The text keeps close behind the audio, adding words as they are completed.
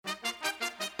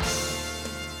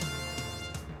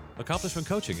Accomplishment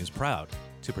Coaching is proud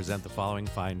to present the following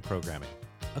fine programming.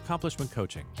 Accomplishment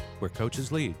Coaching, where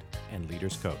coaches lead and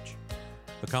leaders coach.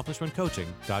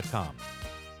 AccomplishmentCoaching.com.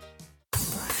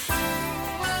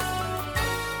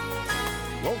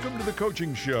 Welcome to The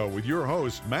Coaching Show with your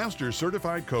host, Master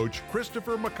Certified Coach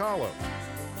Christopher McCullough.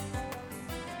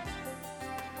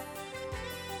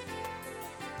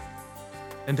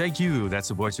 And thank you. That's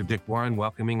the voice of Dick Warren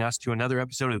welcoming us to another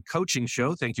episode of The Coaching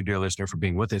Show. Thank you, dear listener, for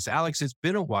being with us. Alex, it's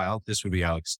been a while. This would be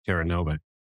Alex Terranova.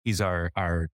 He's our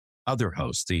other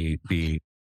host, the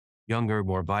younger,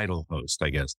 more vital host, I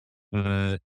guess.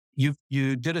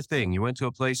 You did a thing. You went to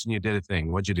a place and you did a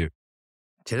thing. What'd you do?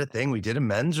 Did a thing. We did a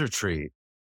men's retreat.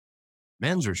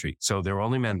 Men's retreat. So there were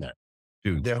only men there.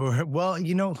 Dude. There were, well,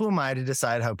 who am I to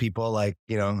decide how people what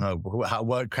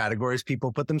categories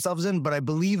people put themselves in? But I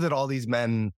believe that all these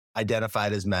men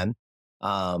identified as men.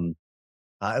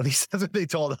 At least that's what they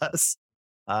told us.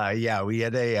 We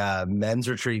had a men's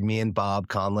retreat. Me and Bob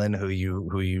Conlon, who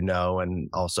you know, and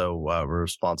also were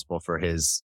responsible for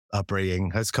his upbringing,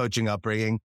 his coaching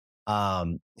upbringing.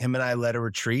 Him and I led a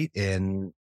retreat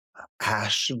in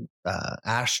Ashton,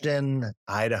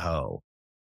 Idaho,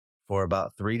 for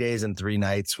about 3 days and 3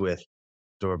 nights there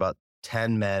were about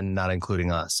 10 men, not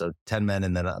including us. So 10 men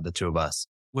and then the two of us.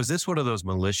 Was this one of those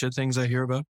militia things I hear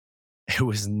about? It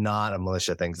was not a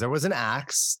militia thing. There was an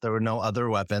axe. There were no other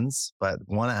weapons, but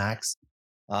one axe.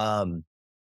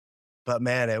 But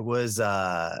man, it was,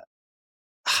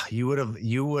 you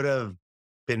would have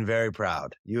been very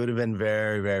proud. You would have been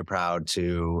very, very proud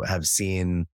to have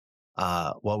seen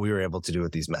what we were able to do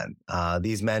with these men.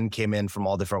 These men came in from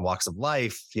all different walks of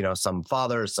life, some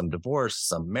fathers, some divorced,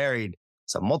 some married,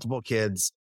 some multiple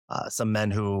kids, some men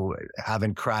who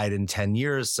haven't cried in 10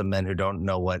 years, some men who don't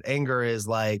know what anger is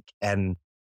like. And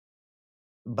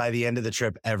by the end of the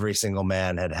trip, every single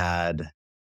man had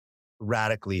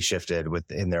radically shifted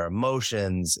within their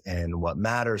emotions and what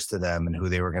matters to them and who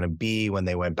they were going to be when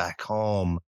they went back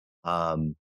home.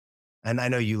 And I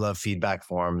know you love feedback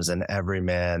forms, and every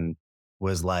man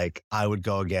was like, I would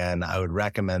go again. I would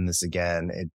recommend this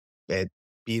again. It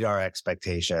beat our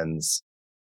expectations.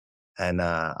 And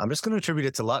I'm just going to attribute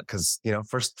it to luck because,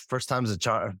 first time's a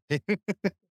charm.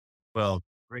 Well,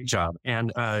 great job.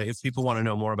 And if people want to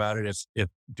know more about it, if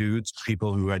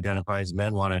people who identify as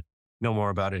men want to know more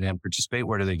about it and participate,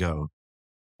 where do they go?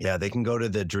 Yeah, they can go to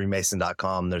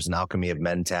thedreammason.com. There's an Alchemy of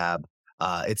Men tab.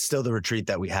 It's still the retreat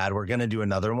that we had. We're going to do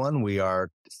another one. We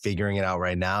are figuring it out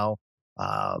right now.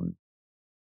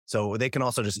 So they can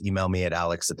also just email me at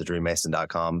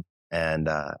alex@thedreammason.com and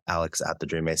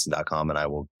alex@thedreammason.com, and I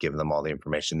will give them all the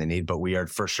information they need. But we are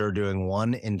for sure doing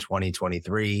one in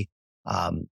 2023,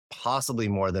 possibly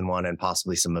more than one, and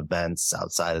possibly some events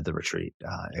outside of the retreat.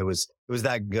 It was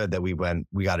that good that we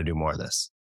got to do more of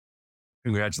this.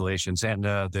 Congratulations. And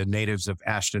the natives of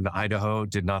Ashton, Idaho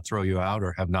did not throw you out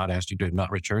or have not asked you to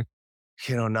not return?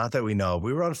 Not that we know.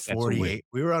 We were on 48.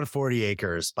 We were on 40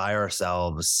 acres by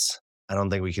ourselves. I don't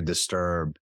think we could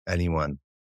disturb anyone,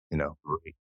 Well,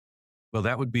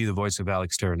 that would be the voice of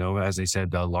Alex Terranova, as I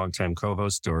said, a longtime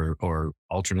co-host or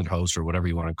alternate host or whatever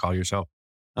you want to call yourself.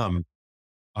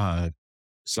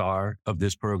 Czar of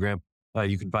this program.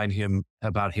 You can find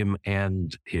about him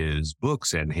and his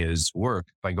books and his work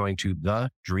by going to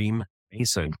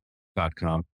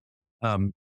thedreammason.com.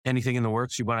 Anything in the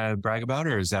works you want to brag about,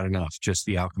 or is that enough? Just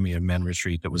the Alchemy of Men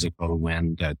retreat that was a total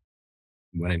win that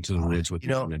went into the woods with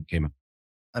you and came up.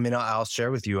 I mean, I'll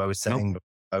share with you. I was saying,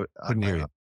 nope. Couldn't hear you.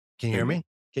 Can you hear me?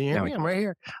 Can you hear me? I'm right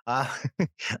here.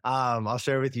 I'll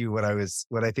share with you what I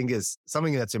think is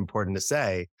something that's important to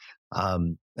say.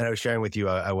 And I was sharing with you,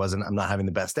 I'm not having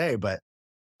the best day, but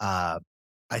I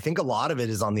think a lot of it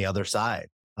is on the other side.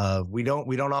 We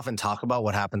don't often talk about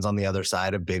what happens on the other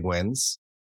side of big wins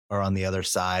or on the other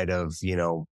side of,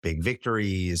 big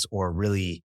victories or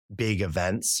really big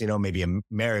events, maybe a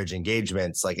marriage,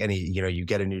 engagements, like you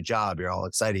get a new job, you're all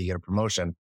excited, you get a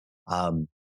promotion.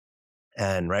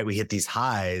 And right, we hit these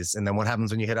highs. And then what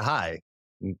happens when you hit a high?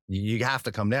 You have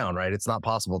to come down, right? It's not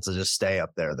possible to just stay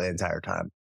up there the entire time.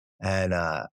 And,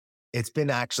 it's been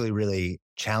actually really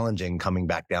challenging coming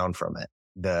back down from it.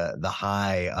 The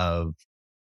high of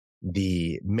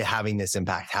having this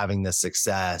impact, having this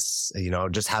success,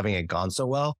 just having it gone so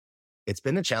well. It's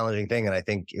been a challenging thing. And I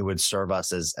think it would serve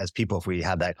us as people if we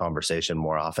had that conversation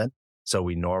more often. So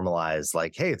we normalize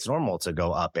like, hey, it's normal to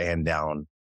go up and down.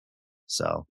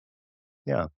 So,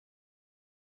 yeah.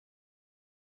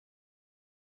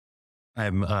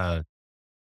 I'm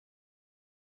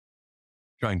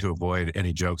trying to avoid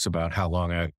any jokes about how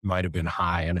long I might have been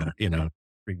high in a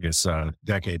previous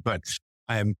decade, but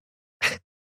I'm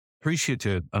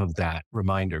appreciative of that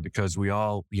reminder because we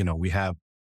all, we have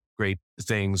great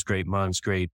things, great months,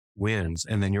 great wins.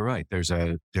 And then you're right. There's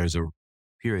a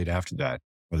period after that,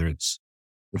 whether it's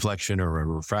reflection or a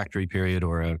refractory period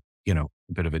or a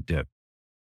bit of a dip.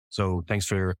 So thanks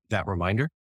for that reminder.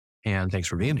 And thanks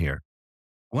for being here.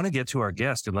 I want to get to our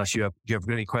guest, unless you have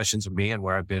any questions of me and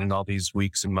where I've been in all these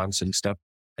weeks and months and stuff.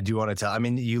 I do want to tell. I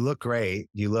mean, you look great.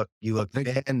 You look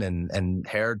thin and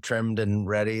hair trimmed and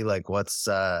ready. Like what's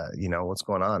what's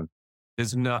going on?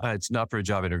 It's not for a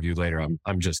job interview later.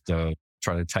 I'm just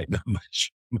trying to tighten up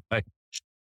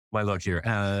my look here.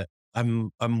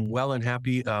 I'm well and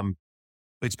happy.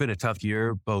 It's been a tough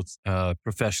year, both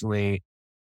professionally,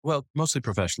 well, mostly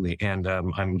professionally, and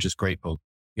I'm just grateful.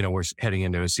 We're heading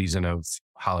into a season of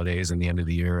holidays and the end of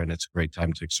the year, and it's a great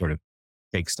time to sort of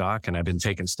take stock. And I've been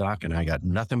taking stock, and I got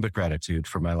nothing but gratitude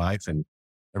for my life and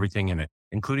everything in it,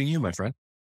 including you, my friend.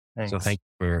 Thanks. So thank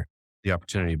you for the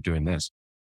opportunity of doing this.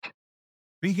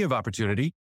 Speaking of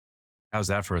opportunity, how's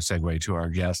that for a segue to our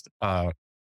guest? Our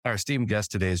esteemed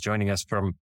guest today is joining us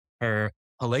from her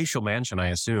palatial mansion, I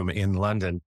assume, in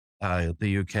London,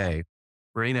 the UK.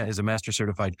 Marina is a master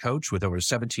certified coach with over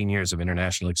 17 years of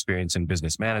international experience in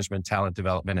business management, talent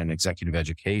development, and executive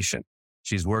education.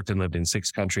 She's worked and lived in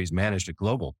 6 countries, managed a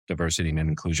global diversity and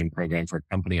inclusion program for a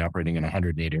company operating in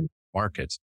 180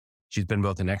 markets. She's been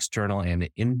both an external and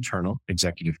internal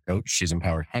executive coach. She's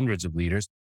empowered hundreds of leaders.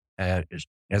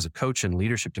 As a coach and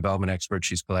leadership development expert,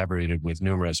 she's collaborated with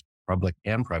numerous public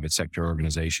and private sector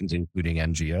organizations, including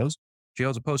NGOs. She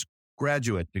holds a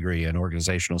postgraduate degree in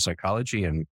organizational psychology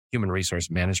and human resource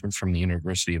management from the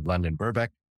University of London, Birkbeck,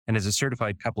 and is a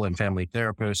certified couple and family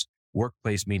therapist,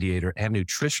 workplace mediator, and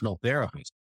nutritional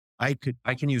therapist. I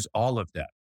can use all of that.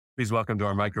 Please welcome to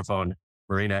our microphone,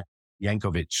 Marina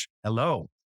Jankovic. Hello.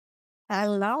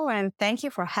 Hello, and thank you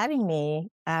for having me.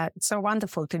 It's so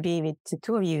wonderful to be with the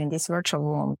two of you in this virtual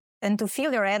room and to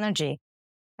feel your energy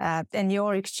and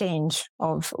your exchange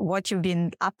of what you've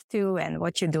been up to and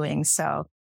what you're doing. So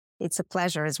it's a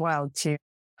pleasure as well to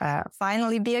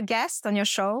finally be a guest on your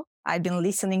show. I've been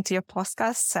listening to your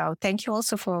podcast. So thank you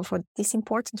also for this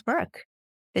important work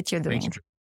that you're doing.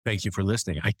 Thank you for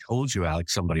listening. I told you,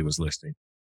 Alex, somebody was listening.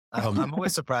 I'm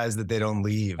always surprised that they don't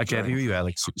leave. I can't hear you,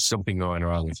 Alex. Something going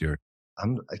wrong with your...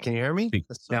 Can you hear me?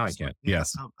 Now I can.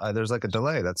 Yes. There's like a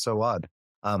delay. That's so odd.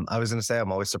 I was going to say,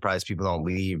 I'm always surprised people don't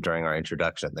leave during our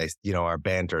introduction. They, our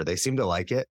banter, they seem to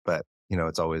like it, but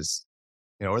it's always,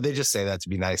 or they just say that to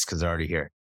be nice because they're already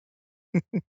here.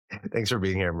 Thanks for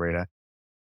being here, Marina.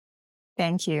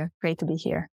 Thank you. Great to be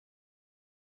here.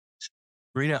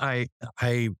 Marina,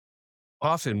 I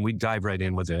often we dive right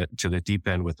in to the deep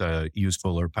end with a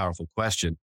useful or powerful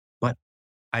question, but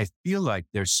I feel like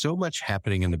there's so much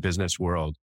happening in the business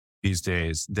world these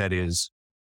days that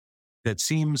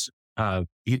seems,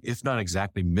 if not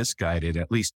exactly misguided,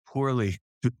 at least poorly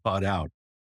thought out.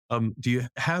 Do you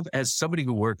have, as somebody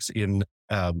who works in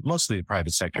mostly the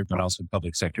private sector, but also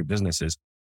public sector businesses,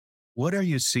 what are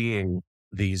you seeing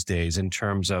these days in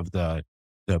terms of the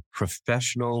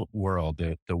professional world,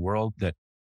 the world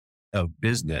of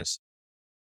business?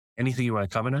 Anything you want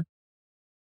to comment on?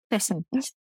 Listen,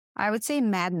 I would say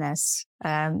madness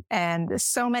and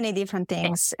so many different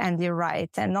things. And you're right.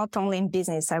 And not only in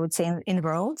business, I would say in the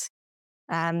world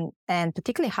and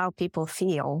particularly how people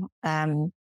feel.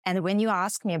 And when you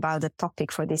asked me about the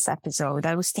topic for this episode,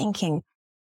 I was thinking,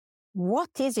 what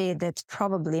is it that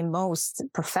probably most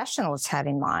professionals have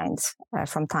in mind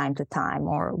from time to time?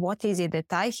 Or what is it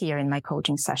that I hear in my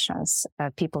coaching sessions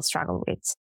people struggle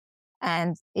with?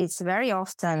 And it's very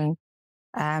often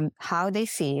how they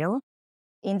feel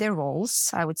in their roles.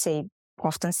 I would say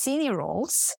often senior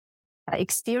roles,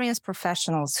 experienced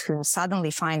professionals who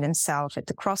suddenly find themselves at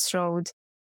the crossroad.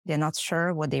 They're not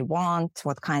sure what they want,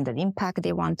 what kind of impact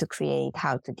they want to create,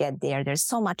 how to get there. There's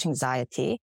so much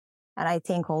anxiety. And I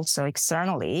think also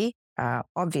externally,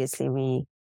 obviously we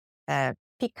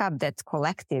pick up that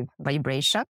collective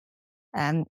vibration.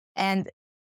 And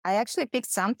I actually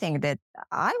picked something that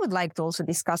I would like to also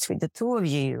discuss with the two of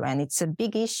you. And it's a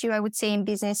big issue, I would say, in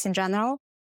business in general,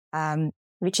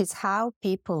 which is how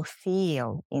people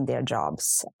feel in their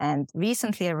jobs. And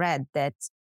recently I read that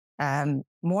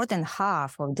more than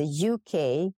half of the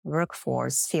UK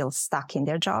workforce feels stuck in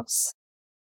their jobs.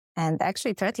 And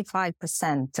actually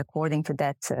 35%, according to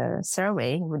that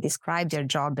survey, would describe their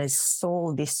job as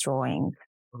soul destroying,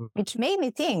 which made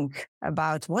me think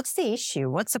about what's the issue?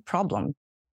 What's the problem?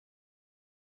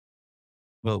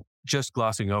 Well, just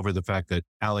glossing over the fact that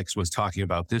Alex was talking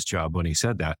about this job when he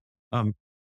said that, I'm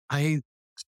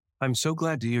so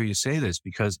glad to hear you say this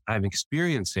because I'm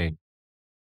experiencing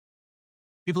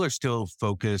people are still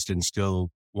focused and still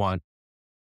want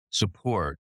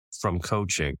support from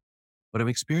coaching. But I'm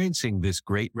experiencing this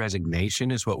great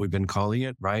resignation is what we've been calling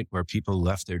it, right? Where people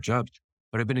left their jobs.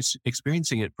 But I've been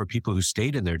experiencing it for people who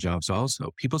stayed in their jobs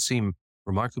also. People seem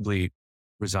remarkably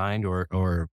resigned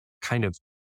or kind of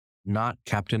not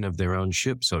captain of their own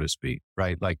ship, so to speak,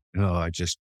 right? Like, oh, I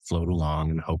just float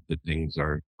along and hope that things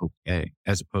are okay,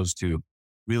 as opposed to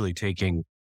really taking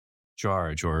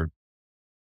charge or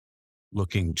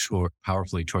looking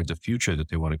powerfully towards the future that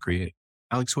they want to create.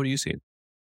 Alex, what do you see?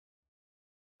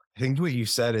 I think what you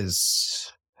said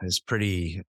is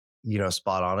pretty,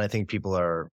 spot on. I think people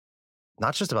are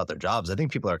not just about their jobs. I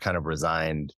think people are kind of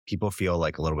resigned. People feel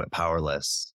like a little bit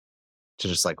powerless to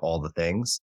just like all the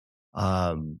things.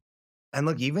 And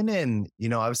look, even in,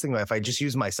 I was thinking about if I just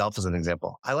use myself as an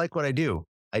example, I like what I do.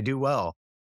 I do well.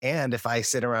 And if I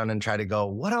sit around and try to go,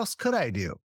 what else could I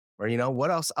do? Or, what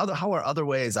else, how are other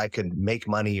ways I could make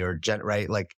money or right?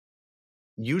 Like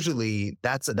usually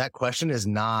that question is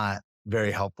not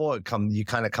very helpful. You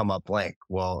kind of come up blank.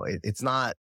 Well, it's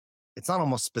not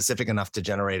almost specific enough to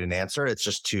generate an answer. It's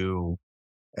just too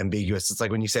ambiguous. It's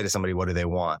like when you say to somebody, what do they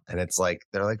want? And it's like,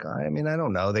 they're like, I mean, I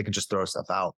don't know. They could just throw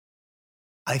stuff out.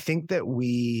 I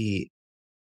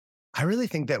really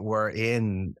think that we're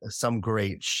in some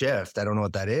great shift. I don't know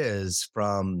what that is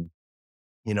from,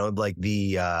 like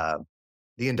the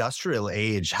industrial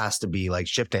age has to be like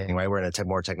shifting, right? We're in a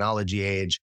more technology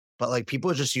age, but like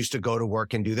people just used to go to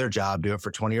work and do their job, do it for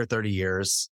 20 or 30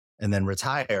 years and then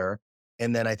retire.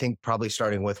 And then I think probably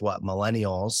starting with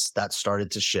millennials, that started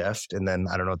to shift. And then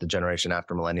I don't know what the generation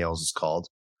after millennials is called.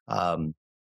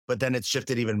 But then it's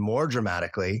shifted even more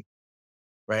dramatically.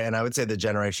 Right. And I would say the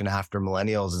generation after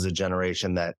millennials is a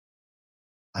generation that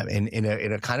in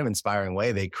a kind of inspiring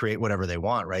way, they create whatever they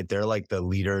want. Right. They're like the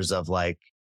leaders of like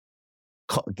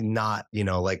not,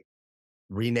 like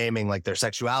renaming like their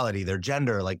sexuality, their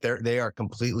gender, like they are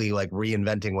completely like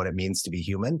reinventing what it means to be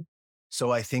human.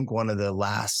 So I think one of the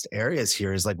last areas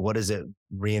here is like, what is it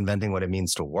reinventing what it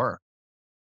means to work?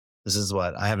 This is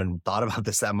what I haven't thought about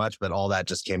this that much, but all that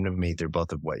just came to me through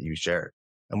both of what you shared.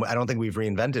 And I don't think we've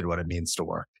reinvented what it means to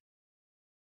work.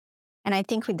 And I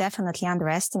think we definitely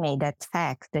underestimate that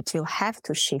fact that we'll have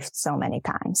to shift so many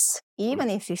times, even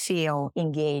if we feel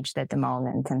engaged at the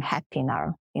moment and happy in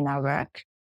our work.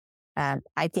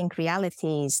 I think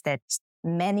reality is that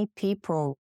many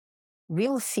people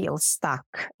will feel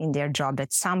stuck in their job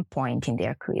at some point in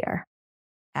their career.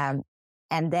 And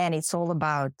then it's all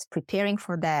about preparing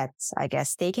for that, I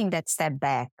guess, taking that step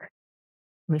back,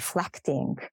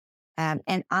 reflecting,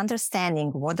 and understanding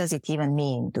what does it even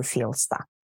mean to feel stuck,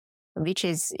 which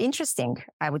is interesting.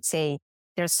 I would say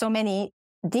there's so many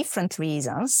different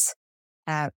reasons,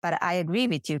 but I agree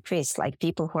with you, Chris, like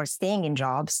people who are staying in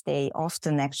jobs, they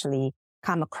often actually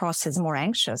come across as more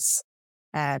anxious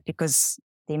because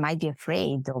they might be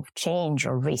afraid of change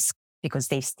or risk because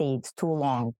they've stayed too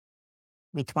long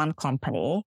with one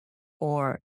company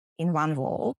or in one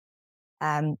role.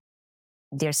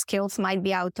 Their skills might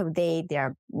be out of date. There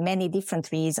are many different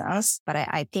reasons, but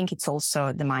I think it's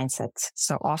also the mindset.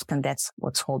 So often that's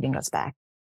what's holding us back.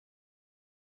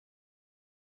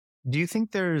 Do you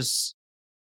think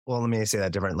let me say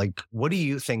that different. Like, what do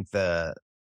you think the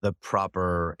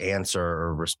proper answer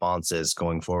or response is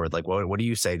going forward? Like, what do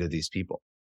you say to these people?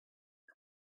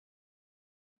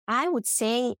 I would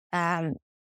say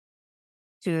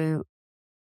to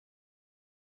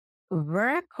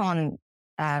work on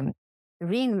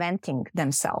reinventing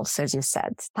themselves, as you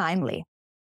said, timely.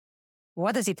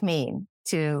 What does it mean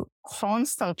to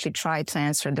constantly try to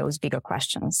answer those bigger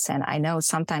questions? And I know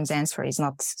sometimes the answer is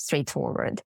not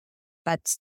straightforward,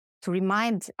 but to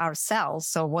remind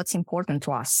ourselves of what's important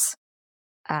to us.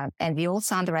 And we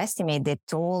also underestimate that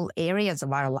all areas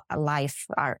of our life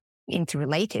are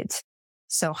interrelated.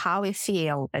 So how we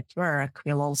feel at work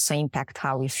will also impact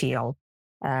how we feel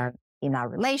in our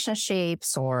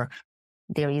relationships, or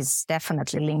there is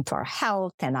definitely linked to our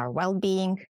health and our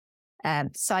well-being.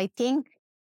 So I think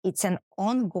it's an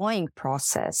ongoing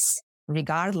process,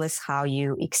 regardless how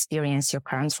you experience your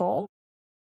current role.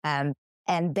 And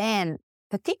then,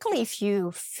 particularly if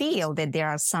you feel that there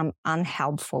are some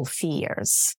unhelpful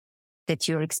fears, that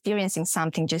you're experiencing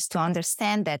something, just to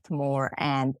understand that more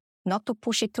and not to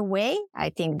push it away.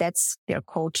 I think that's where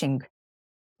coaching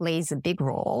plays a big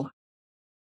role,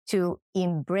 to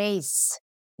embrace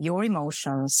your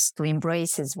emotions, to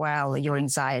embrace as well your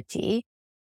anxiety,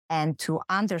 and to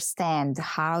understand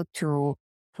how to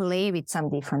play with some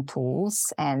different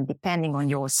tools, and depending on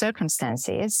your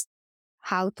circumstances,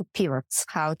 how to pivot,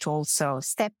 how to also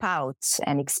step out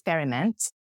and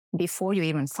experiment before you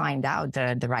even find out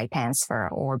the right answer,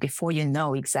 or before you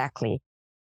know exactly,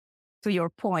 to your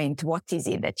point, what is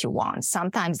it that you want?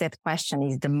 Sometimes that question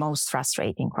is the most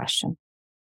frustrating question.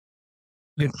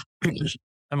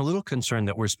 I'm a little concerned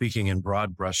that we're speaking in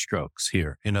broad brushstrokes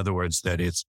here. In other words, that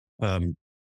it's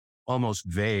almost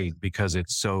vague because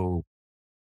it's so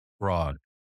broad.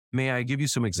 May I give you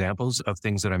some examples of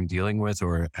things that I'm dealing with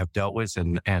or have dealt with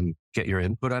and get your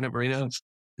input on it, Marina?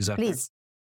 Is that Please?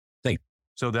 Thank you.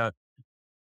 So the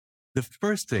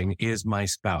first thing is my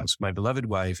spouse, my beloved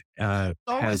wife.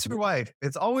 Always your wife.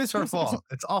 It's always her fault.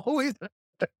 It's always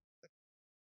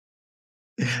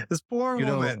this poor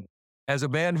woman. As a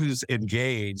man who's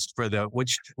engaged for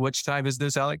which time is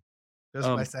this, Alec?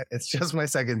 It's just my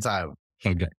second time.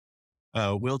 Okay.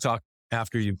 We'll talk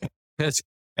after you.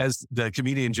 As the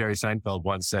comedian Jerry Seinfeld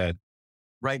once said,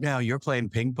 right now you're playing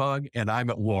ping pong and I'm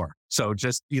at war. So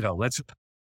just, let's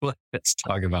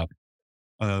talk about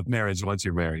marriage once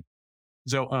you're married.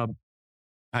 So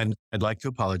I'd like to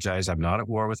apologize. I'm not at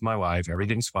war with my wife.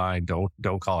 Everything's fine.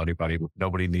 Don't call anybody.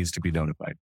 Nobody needs to be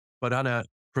notified. But on a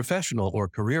professional or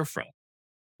career front,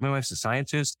 my wife's a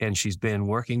scientist and she's been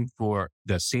working for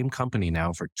the same company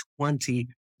now for 20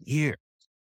 years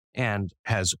and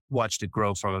has watched it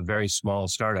grow from a very small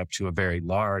startup to a very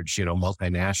large,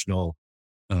 multinational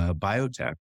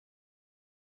biotech.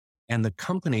 And the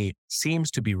company seems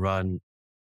to be run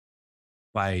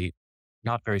by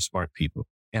not very smart people.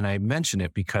 And I mention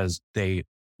it because they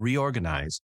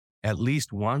reorganize at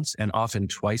least once and often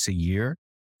twice a year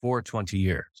for 20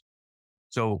 years.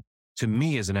 So to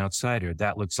me as an outsider,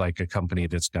 that looks like a company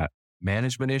that's got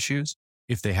management issues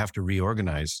if they have to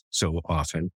reorganize so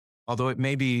often, although it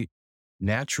may be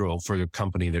natural for a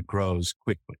company that grows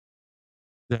quickly.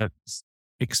 The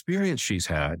experience she's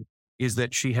had is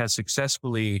that she has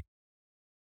successfully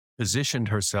positioned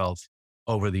herself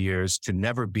over the years to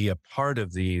never be a part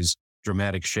of these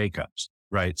dramatic shakeups,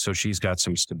 right? So she's got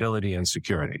some stability and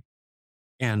security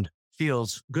and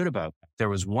feels good about that. There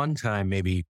was one time,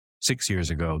 maybe 6 years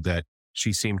ago, that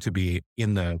she seemed to be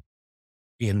in the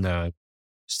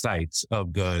sights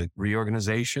of the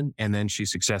reorganization, and then she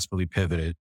successfully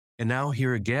pivoted. And now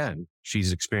here again,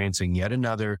 she's experiencing yet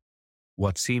another,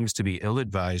 what seems to be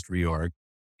ill-advised reorg,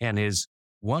 and is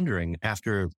wondering,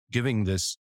 after giving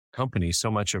this company so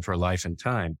much of her life and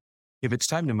time, if it's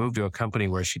time to move to a company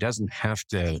where she doesn't have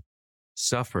to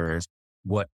suffer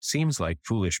what seems like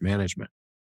foolish management.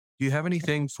 Do you have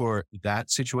anything for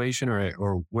that situation,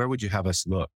 or where would you have us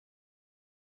look?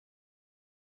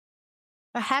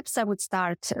 Perhaps I would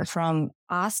start from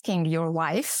asking your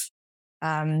wife,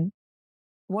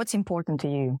 what's important to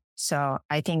you? So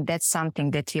I think that's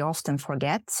something that we often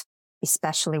forget,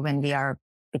 especially when we are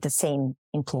with the same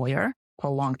employer for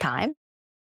a long time,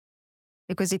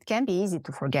 because it can be easy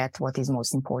to forget what is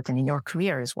most important in your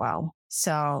career as well.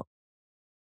 So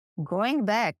going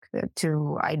back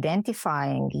to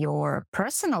identifying your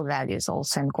personal values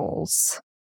also and goals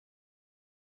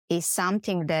is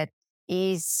something that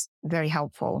is very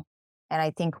helpful. And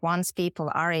I think once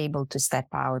people are able to step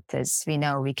out, as we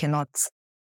know, we cannot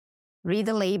read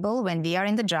a label when we are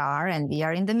in the jar and we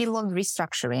are in the middle of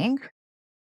restructuring.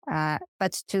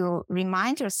 But to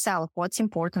remind yourself what's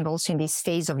important also in this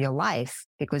phase of your life,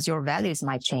 because your values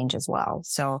might change as well.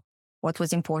 So what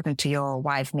was important to your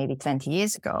wife maybe 20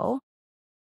 years ago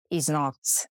is not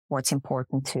what's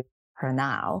important to her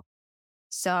now.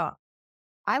 So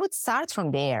I would start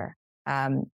from there.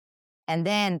 And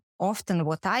then often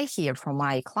what I hear from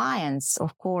my clients,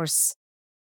 of course,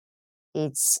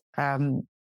 it's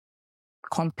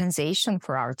compensation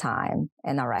for our time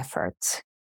and our effort,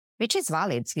 which is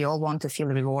valid. We all want to feel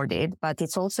rewarded, but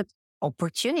it's also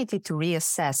opportunity to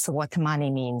reassess what money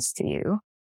means to you.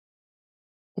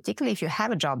 Particularly if you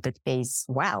have a job that pays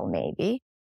well, maybe,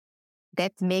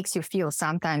 that makes you feel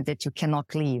sometimes that you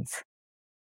cannot leave,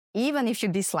 even if you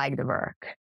dislike the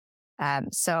work.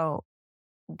 So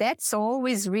that's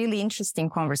always really interesting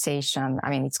conversation. I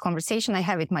mean, it's conversation I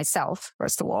have with myself,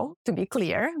 first of all, to be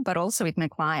clear, but also with my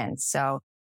clients. So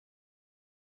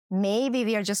maybe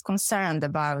we are just concerned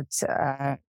about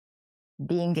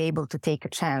being able to take a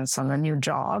chance on a new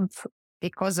job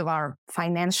because of our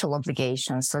financial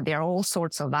obligations. So there are all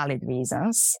sorts of valid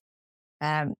reasons.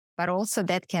 But also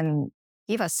that can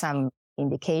give us some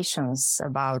indications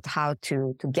about how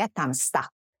to get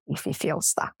unstuck if we feel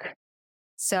stuck.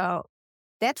 So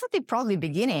that would be probably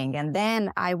beginning. And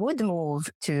then I would move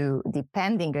to,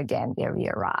 depending again where we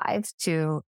arrive,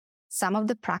 to some of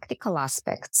the practical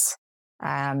aspects.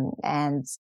 And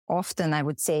often I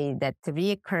would say that the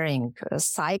reoccurring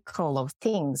cycle of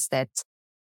things that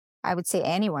I would say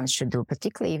anyone should do,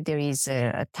 particularly if there is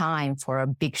a time for a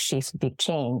big shift, big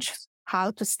change,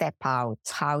 how to step out,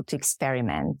 how to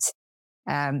experiment,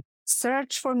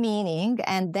 search for meaning,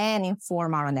 and then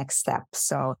inform our next step.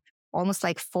 So almost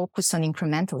like focus on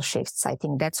incremental shifts. I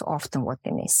think that's often what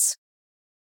we miss.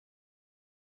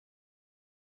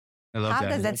 I love How that.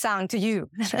 does that sound to you?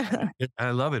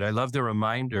 I love it. I love the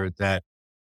reminder that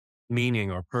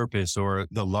meaning or purpose or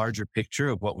the larger picture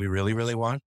of what we really, really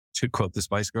want, to quote the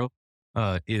Spice Girl,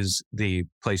 is the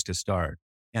place to start.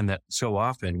 And that so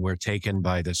often we're taken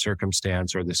by the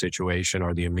circumstance or the situation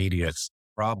or the immediate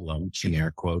problem, in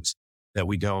air quotes, that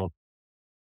we don't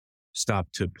stop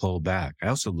to pull back. I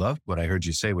also love what I heard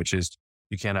you say, which is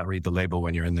you cannot read the label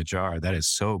when you're in the jar. That is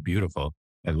so beautiful.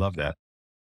 I love that.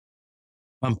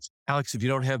 Alex, if you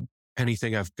don't have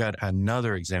anything, I've got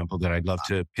another example that I'd love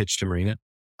to pitch to Marina.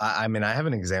 I mean, I have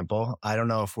an example. I don't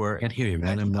know if we're. Can't hear you,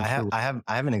 man. I have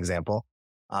an example.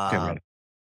 I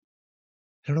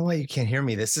don't know why you can't hear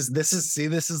me. This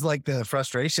is like the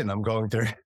frustration I'm going through.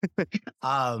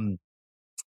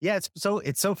 Yeah,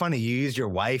 it's so funny. You used your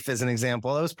wife as an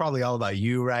example. It was probably all about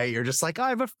you, right? You're just like, I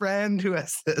have a friend who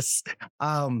has this.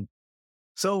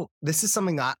 So this is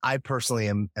something I personally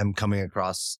am coming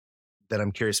across that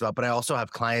I'm curious about, but I also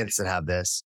have clients that have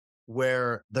this,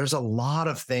 where there's a lot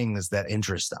of things that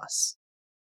interest us.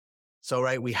 So,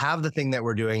 right, we have the thing that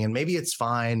we're doing, and maybe it's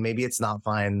fine, maybe it's not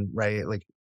fine, right? Like,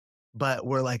 but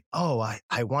we're like, oh,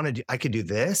 I could do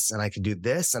this, and I could do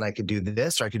this, and I could do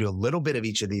this, or I could do a little bit of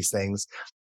each of these things.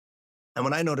 And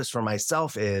what I notice for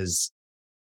myself is,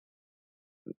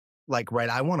 like, right,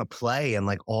 I want to play in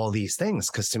like all these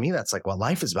things, because to me, that's like what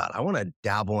life is about. I want to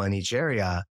dabble in each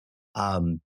area.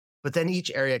 But then each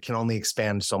area can only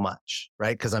expand so much,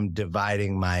 right? Because I'm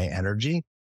dividing my energy.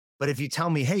 But if you tell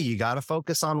me, hey, you got to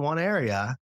focus on one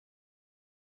area,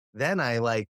 then I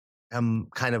like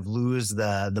kind of lose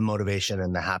the motivation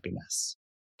and the happiness.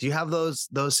 Do you have those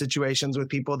situations with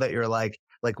people that you're like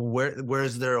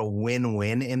where's there a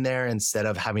win-win in there instead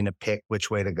of having to pick which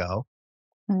way to go?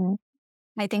 Mm.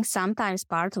 I think sometimes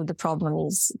part of the problem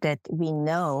is that we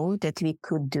know that we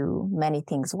could do many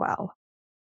things well,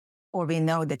 or we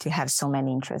know that we have so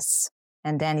many interests.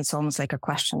 And then it's almost like a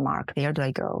question mark. Where do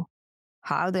I go?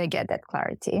 How do I get that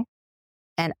clarity?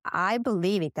 And I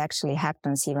believe it actually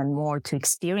happens even more to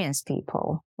experienced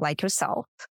people like yourself,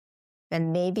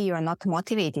 when maybe you're not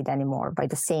motivated anymore by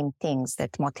the same things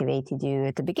that motivated you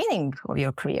at the beginning of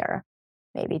your career,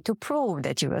 maybe to prove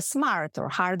that you were smart or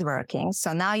hardworking.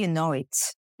 So now you know it.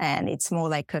 And it's more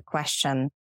like a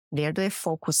question, where do I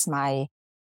focus my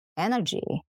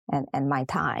energy and my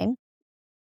time?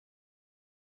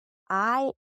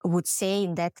 I would say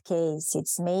in that case,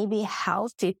 it's maybe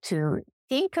healthy to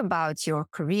think about your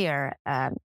career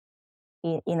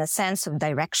in a sense of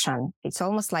direction. It's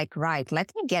almost like, right,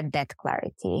 let me get that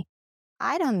clarity.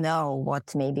 I don't know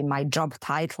what maybe my job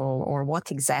title or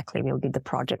what exactly will be the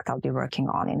project I'll be working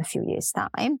on in a few years'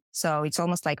 time. So it's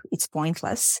almost like it's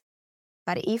pointless.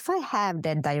 But if I have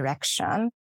that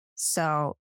direction,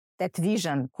 so that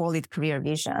vision, call it career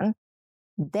vision,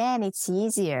 then it's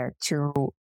easier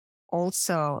to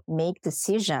also make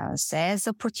decisions as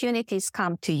opportunities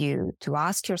come to you to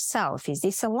ask yourself, is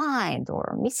this aligned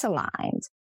or misaligned?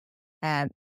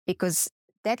 Because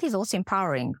that is also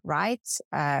empowering, right?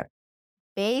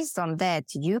 Based on that,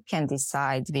 you can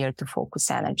decide where to focus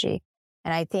energy.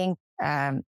 And I think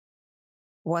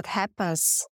what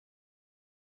happens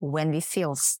when we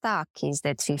feel stuck is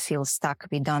that we feel stuck.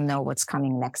 We don't know what's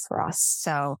coming next for us.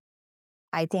 So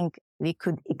I think we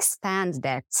could expand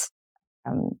that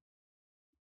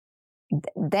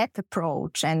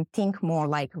approach and think more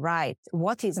like, right,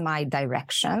 what is my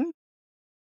direction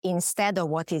instead of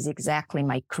what is exactly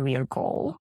my career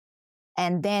goal,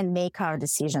 and then make our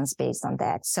decisions based on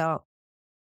that. So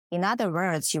in other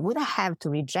words, you wouldn't have to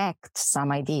reject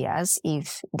some ideas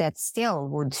if that still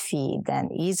would feed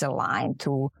and is aligned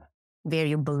to where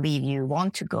you believe you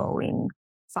want to go in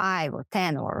 5 or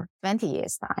 10 or 20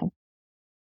 years' time.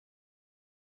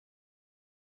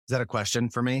 Is that a question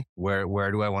for me?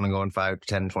 Where do I want to go in 5,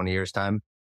 10, 20 years' time?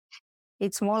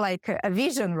 It's more like a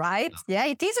vision, right? Yeah,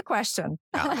 it is a question.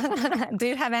 Yeah. Do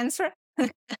you have an answer?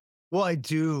 Well, I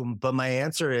do, but my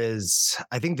answer is,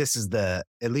 I think this is at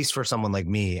least for someone like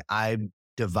me, I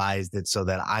devised it so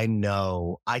that I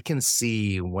know I can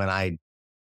see I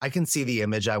can see the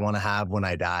image I want to have when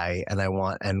I die,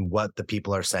 and what the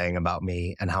people are saying about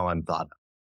me and how I'm thought of.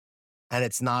 And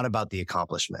it's not about the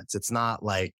accomplishments. It's not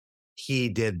like he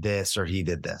did this or he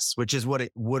did this, which is what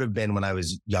it would have been when I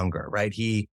was younger, right?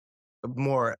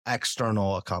 More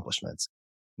external accomplishments.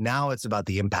 Now it's about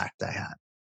the impact I had.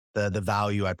 the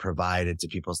value I provided to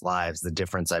people's lives, the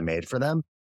difference I made for them.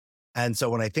 And so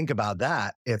when I think about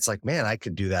that, it's like, man, I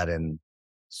could do that in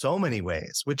so many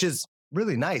ways, which is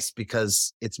really nice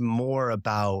because it's more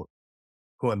about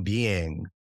who I'm being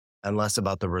and less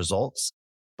about the results.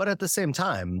 But at the same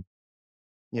time,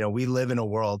 we live in a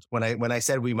world, when I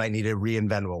said we might need to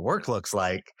reinvent what work looks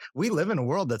like, we live in a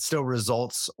world that's still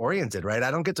results oriented, right?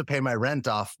 I don't get to pay my rent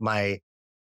off my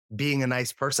being a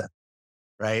nice person,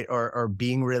 right? Or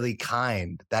being really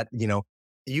kind. That,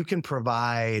 you can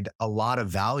provide a lot of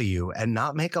value and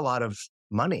not make a lot of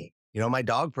money. My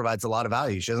dog provides a lot of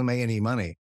value. She doesn't make any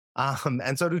money.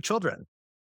 And so do children.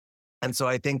 And so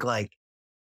I think like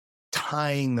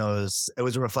tying those, it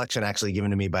was a reflection actually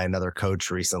given to me by another coach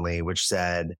recently, which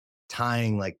said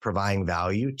tying like providing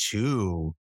value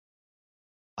to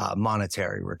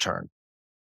monetary return,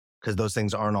 because those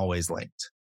things aren't always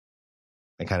linked.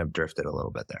 I kind of drifted a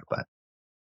little bit there, but.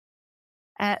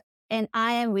 And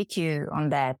I am with you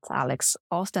on that, Alex.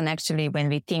 Often, actually, when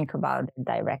we think about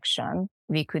direction,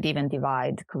 we could even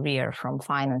divide career from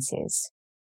finances.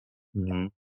 Mm-hmm.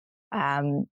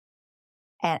 And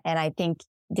I think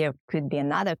there could be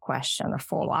another question, a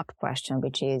follow-up question,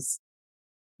 which is,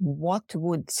 what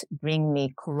would bring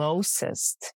me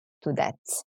closest to that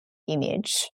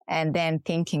image? And then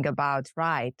thinking about,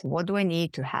 right, what do I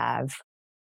need to have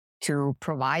to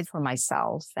provide for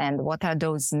myself? And what are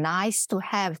those nice to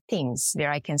have things where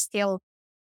I can still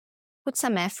put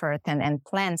some effort and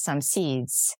plant some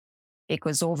seeds?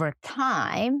 Because over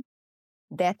time,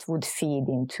 that would feed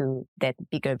into that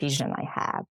bigger vision I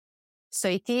have. So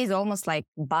it is almost like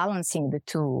balancing the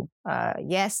two.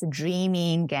 Yes,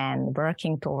 dreaming and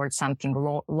working towards something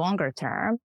longer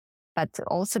term, but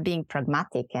also being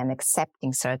pragmatic and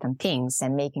accepting certain things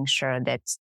and making sure that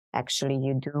actually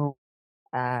you do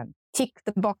tick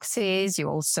the boxes. You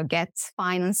also get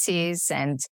finances.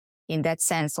 And in that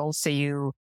sense, also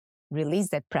you release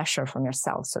that pressure from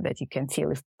yourself so that you can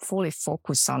fully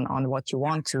focus on what you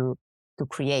want to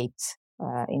create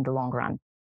in the long run.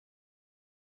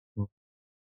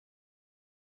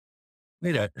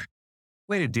 Way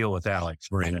to deal with Alex,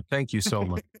 Marina. Thank you so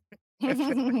much.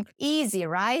 Easy,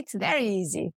 right? Very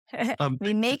easy.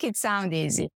 We make it sound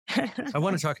easy. I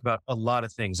want to talk about a lot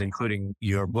of things, including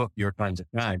your book, Your Kinds of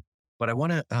Kind. But I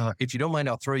want to, if you don't mind,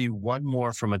 I'll throw you one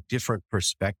more from a different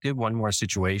perspective, one more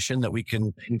situation that we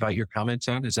can invite your comments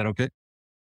on. Is that okay? Of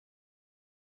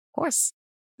course.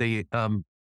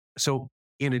 So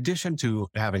in addition to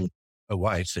having a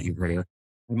wife that you've heard,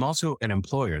 I'm also an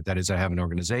employer. That is, I have an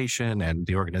organization, and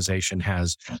the organization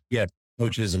has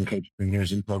coaches and coach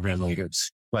trainers and program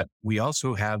leaders, but we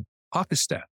also have office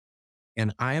staff.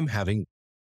 And I am having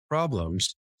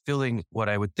problems filling what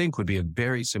I would think would be a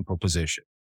very simple position.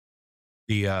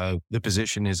 The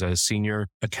position is a senior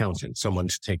accountant, someone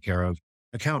to take care of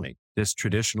accounting. This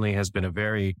traditionally has been a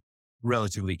very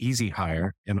relatively easy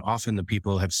hire. And often the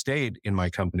people have stayed in my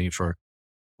company for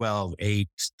 12, 8,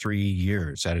 3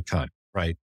 years at a time,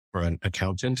 right? For an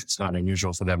accountant, it's not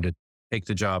unusual for them to take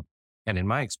the job. And in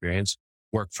my experience,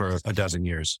 work for a dozen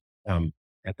years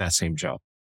at that same job.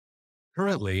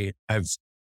 Currently, I've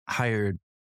hired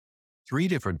 3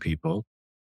 different people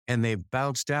and they've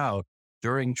bounced out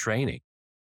during training,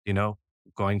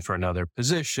 going for another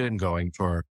position, going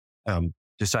for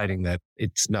deciding that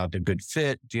it's not a good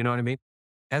fit. Do you know what I mean?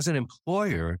 As an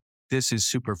employer, this is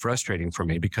super frustrating for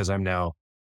me because I'm now,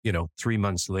 3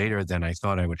 months later than I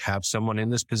thought I would have someone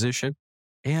in this position.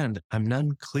 And I'm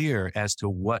unclear as to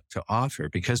what to offer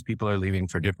because people are leaving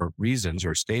for different reasons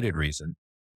or stated reasons.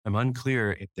 I'm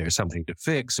unclear if there's something to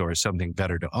fix or something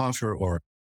better to offer, or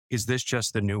is this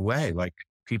just the new way? Like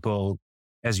people,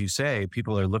 as you say,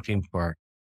 people are looking for.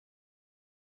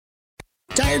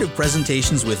 Tired of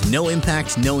presentations with no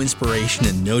impact, no inspiration,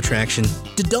 and no traction?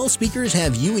 Do dull speakers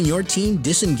have you and your team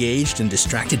disengaged and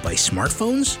distracted by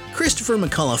smartphones? Christopher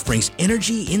McAuliffe brings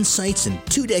energy, insights, and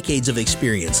 2 decades of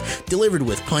experience delivered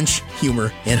with punch,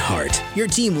 humor, and heart. Your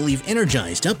team will leave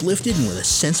energized, uplifted, and with a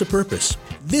sense of purpose.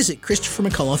 Visit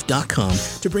ChristopherMcAuliffe.com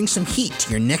to bring some heat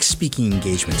to your next speaking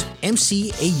engagement.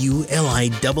 McAuliffe.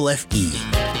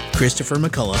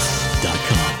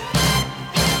 ChristopherMcAuliffe.com.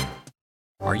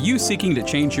 Are you seeking to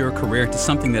change your career to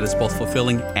something that is both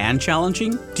fulfilling and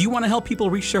challenging? Do you want to help people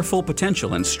reach their full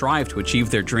potential and strive to achieve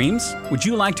their dreams? Would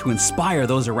you like to inspire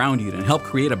those around you and help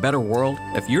create a better world?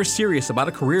 If you're serious about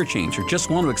a career change or just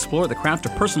want to explore the craft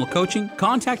of personal coaching,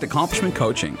 contact Accomplishment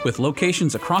Coaching. With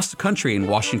locations across the country in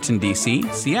Washington, D.C.,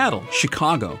 Seattle,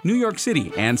 Chicago, New York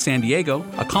City, and San Diego,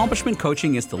 Accomplishment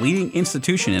Coaching is the leading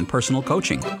institution in personal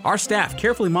coaching. Our staff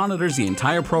carefully monitors the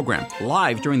entire program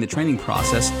live during the training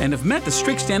process and have met the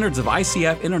strict standards of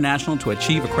ICF International to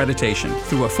achieve accreditation.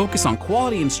 Through a focus on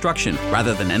quality instruction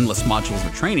rather than endless modules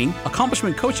of training,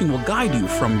 Accomplishment Coaching will guide you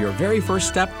from your very first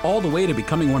step all the way to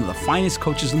becoming one of the finest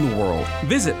coaches in the world.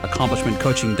 Visit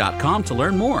accomplishmentcoaching.com to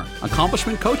learn more.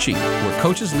 Accomplishment Coaching, where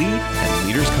coaches lead and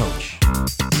leaders coach.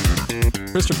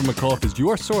 Christopher McAuliffe is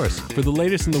your source for the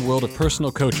latest in the world of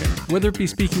personal coaching. Whether it be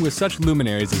speaking with such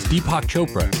luminaries as Deepak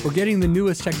Chopra or getting the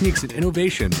newest techniques and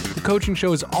innovation, the Coaching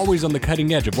Show is always on the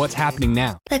cutting edge of what's happening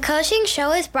now. The Coaching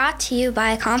Show is brought to you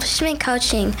by Accomplishment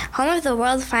Coaching, home of the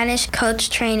world's finest coach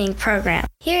training program.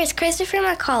 Here is Christopher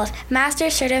McAuliffe, Master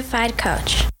Certified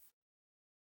Coach.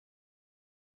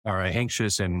 All right,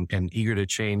 anxious and eager to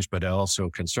change, but also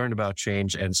concerned about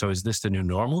change. And so is this the new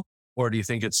normal? Or do you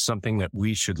think it's something that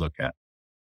we should look at?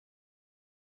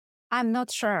 I'm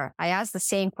not sure. I asked the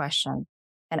same question,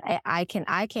 and I can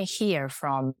hear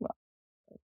from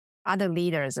other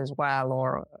leaders as well,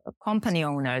 or company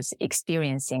owners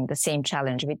experiencing the same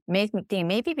challenge. It made me think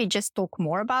maybe we just talk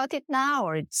more about it now,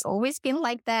 or it's always been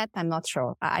like that. I'm not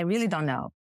sure. I really don't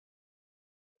know.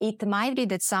 It might be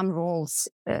that some roles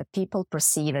people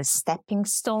perceive as stepping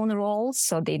stone roles,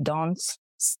 so they don't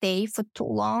stay for too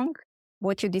long.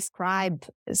 What you describe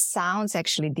sounds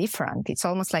actually different. It's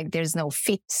almost like there's no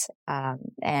fit.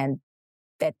 And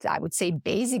that, I would say,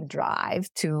 basic drive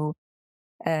to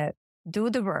do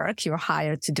the work you're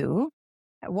hired to do.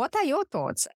 What are your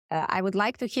thoughts? I would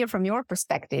like to hear from your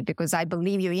perspective, because I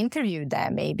believe you interviewed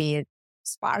them. Maybe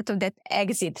as part of that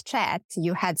exit chat,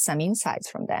 you had some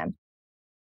insights from them.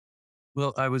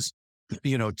 Well, I was,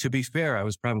 to be fair, I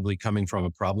was probably coming from a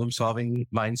problem-solving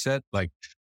mindset. Like,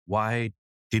 why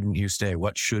didn't you stay?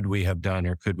 What should we have done,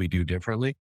 or could we do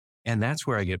differently? And that's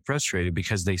where I get frustrated,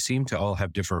 because they seem to all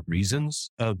have different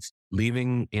reasons of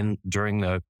leaving during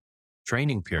the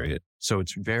training period. So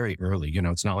it's very early.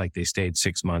 It's not like they stayed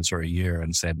 6 months or a year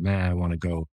and said, I want to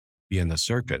go be in the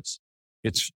circus.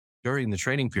 It's during the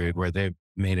training period where they've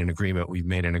made an agreement, we've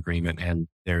made an agreement, and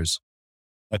there's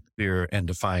a clear and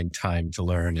defined time to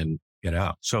learn and get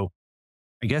out. So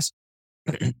I guess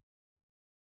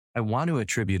I want to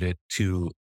attribute it to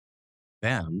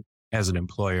them as an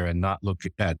employer and not look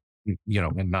at,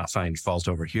 and not find fault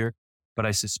over here. But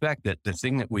I suspect that the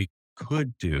thing that we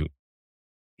could do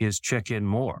is check in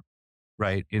more,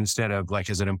 right? Instead of,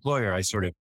 like, as an employer, I sort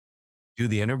of do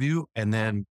the interview and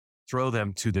then throw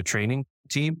them to the training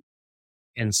team,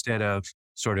 instead of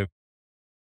sort of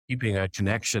keeping a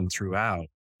connection throughout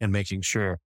and making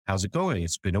sure, how's it going?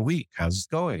 It's been a week. How's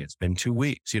it going? It's been 2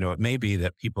 weeks. It may be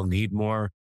that people need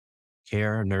more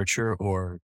care, nurture,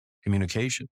 or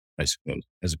communication, I suppose,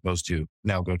 as opposed to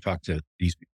now go talk to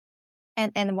these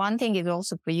people. And one thing is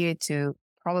also for you to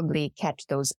probably catch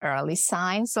those early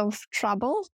signs of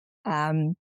trouble.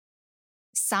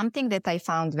 Something that I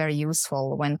found very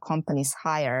useful when companies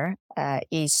hire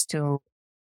is to,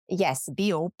 yes,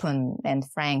 be open and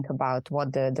frank about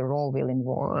what the role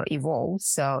will evolve.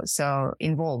 So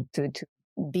involve to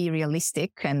be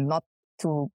realistic and not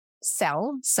to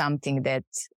sell something that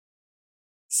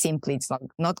simply it's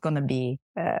not going to be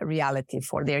a reality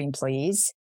for their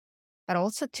employees, but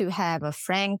also to have a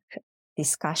frank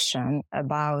discussion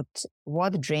about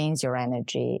what drains your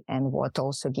energy and what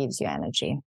also gives you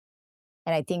energy.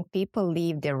 And I think people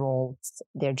leave their roles,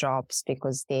 their jobs,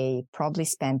 because they probably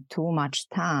spend too much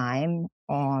time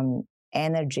on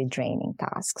energy draining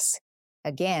tasks.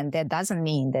 Again, that doesn't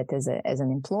mean that as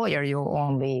an employer, you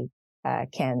only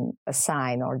can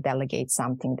assign or delegate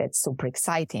something that's super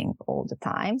exciting all the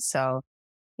time. So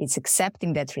it's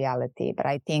accepting that reality. But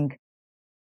I think,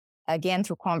 again,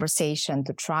 through conversation,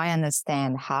 to try and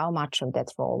understand how much of that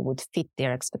role would fit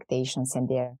their expectations and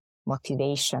their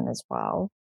motivation as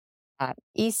well,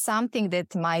 is something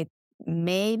that might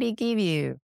maybe give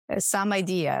you some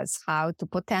ideas how to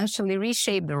potentially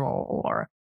reshape the role, or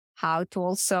how to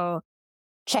also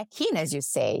check in, as you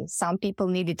say. Some people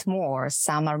need it more.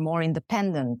 Some are more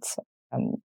independent.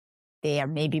 They are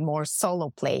maybe more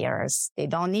solo players. They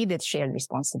don't need that shared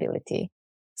responsibility.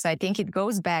 So I think it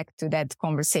goes back to that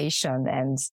conversation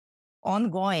and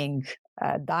ongoing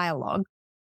dialogue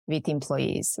with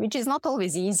employees, which is not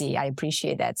always easy. I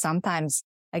appreciate that. Sometimes,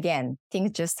 again,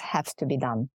 things just have to be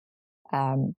done,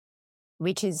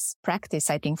 which is practice,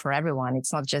 I think, for everyone.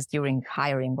 It's not just during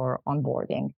hiring or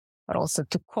onboarding, but also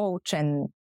to coach and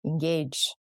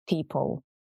engage people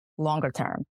longer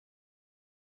term.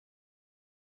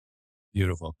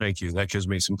 Beautiful. Thank you. That gives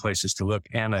me some places to look.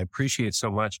 And I appreciate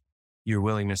so much your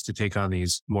willingness to take on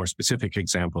these more specific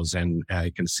examples. And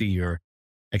I can see your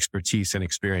expertise and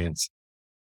experience.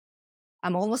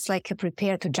 I'm almost like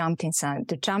prepared to jump in some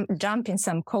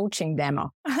coaching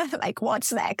demo. Like,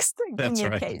 what's next? Give me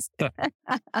a case.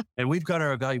 And we've got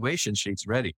our evaluation sheets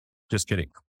ready. Just kidding.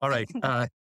 All right.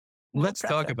 Let's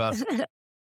talk about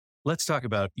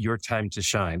Your Time to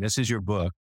Shine. This is your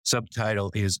book.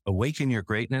 Subtitle is Awaken Your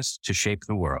Greatness to Shape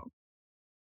the World.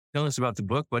 Tell us about the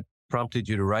book. What prompted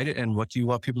you to write it, and what do you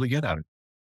want people to get out of it?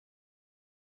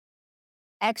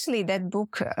 Actually, that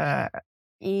book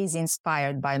is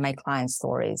inspired by my client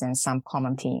stories and some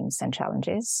common themes and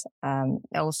challenges.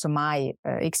 Also my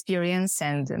experience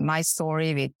and my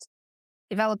story with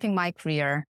developing my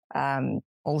career,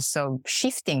 also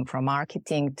shifting from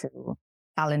marketing to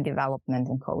talent development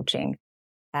and coaching.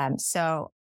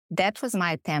 So that was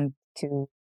my attempt to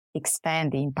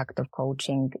expand the impact of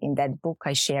coaching. In that book,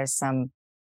 I share some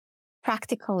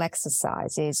practical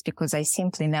exercises because I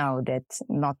simply know that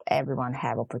not everyone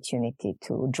have opportunity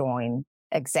to join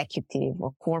executive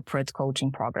or corporate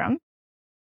coaching program.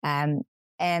 And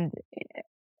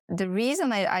the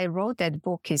reason I wrote that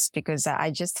book is because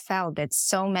I just felt that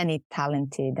so many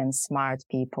talented and smart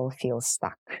people feel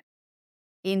stuck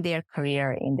in their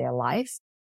career, in their life.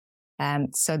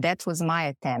 So that was my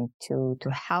attempt to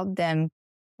help them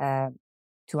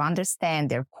to understand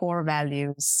their core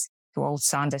values, to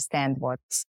also understand what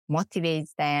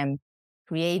motivates them,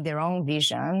 create their own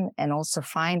vision, and also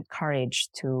find courage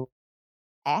to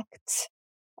act,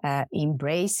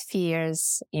 embrace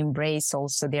fears, embrace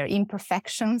also their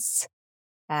imperfections.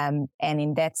 And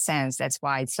in that sense, that's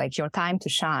why it's like Your Time to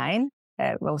Shine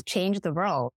will change the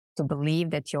world, to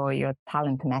believe that your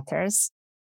talent matters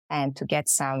and to get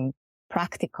some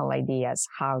practical ideas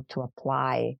how to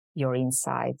apply your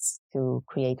insights to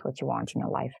create what you want in your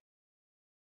life.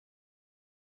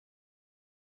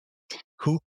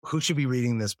 Who should be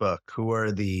reading this book?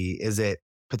 Is it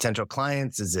potential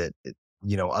clients? Is it,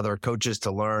 other coaches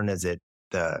to learn? Is it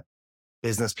the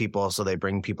business people? So they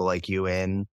bring people like you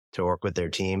in to work with their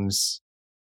teams?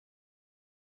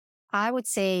 I would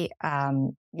say,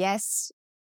 yes,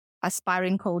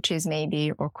 aspiring coaches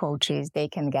maybe, or coaches, they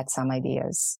can get some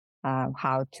ideas,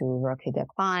 how to work with their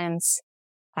clients,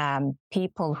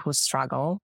 people who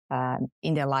struggle,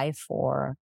 in their life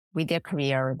or with their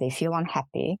career, they feel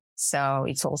unhappy. So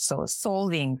it's also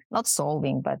not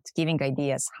solving, but giving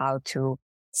ideas how to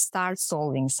start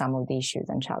solving some of the issues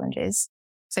and challenges.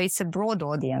 So it's a broad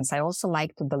audience. I also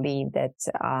like to believe that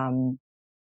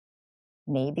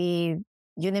maybe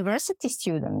university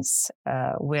students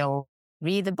will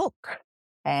read the book.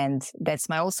 And that's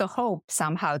my also hope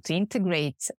somehow to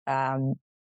integrate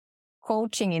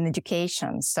coaching in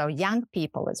education. So young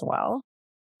people as well.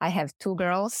 I have 2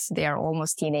 girls. They are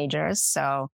almost teenagers.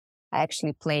 So I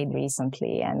actually played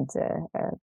recently, and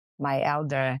my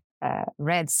elder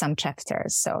read some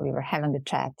chapters. So we were having a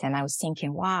chat, and I was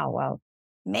thinking, wow, well,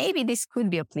 maybe this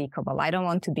could be applicable. I don't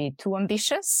want to be too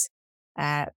ambitious,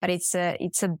 but it's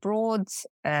a broad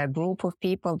group of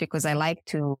people because I like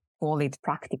to call it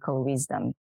practical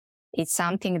wisdom. It's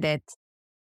something that,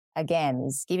 again,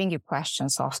 is giving you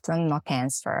questions often, not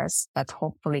answers, but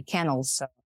hopefully can also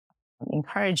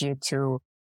encourage you to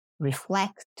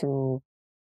reflect, to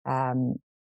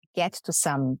get to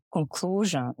some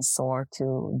conclusions or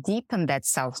to deepen that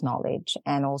self-knowledge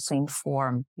and also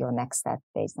inform your next step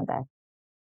based on that.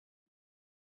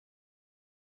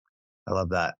 I love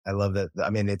that. I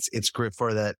mean, it's great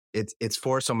for that. It's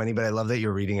for so many, but I love that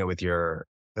you're reading it with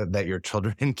that your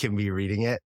children can be reading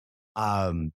it.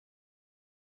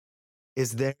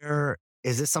 Is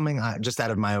this something, just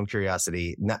out of my own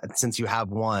curiosity, since you have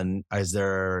one, is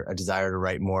there a desire to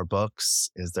write more books?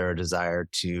 Is there a desire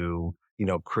to,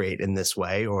 create in this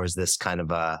way? Or is this kind of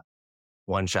a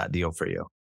one-shot deal for you?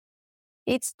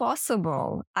 It's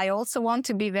possible. I also want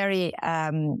to be very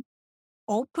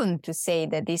open to say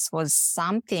that this was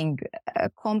something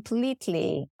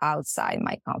completely outside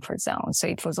my comfort zone. So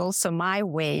it was also my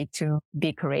way to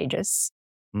be courageous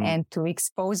and to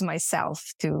expose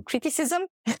myself to criticism.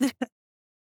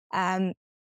 I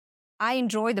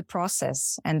enjoy the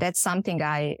process. And that's something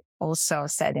I also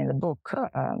said in the book.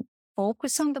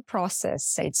 Focus on the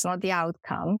process. It's not the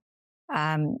outcome.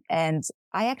 And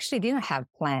I actually didn't have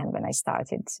a plan when I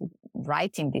started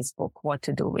writing this book, what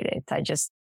to do with it. I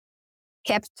just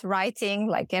kept writing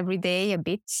like every day a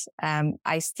bit.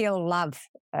 I still love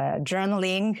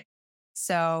journaling.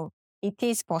 So it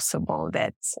is possible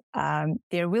that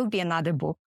there will be another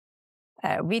book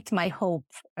with my hope,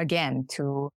 again,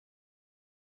 to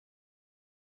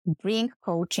bring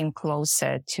coaching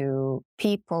closer to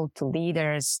people, to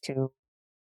leaders, to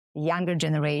younger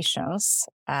generations,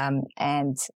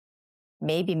 and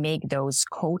maybe make those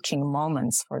coaching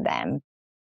moments for them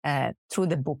through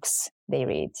the books they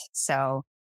read. So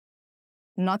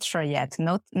not sure yet.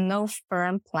 No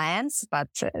firm plans, but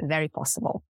very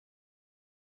possible.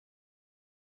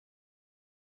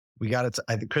 I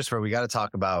think, Christopher, we got to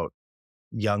talk about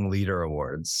Young Leader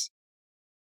Awards.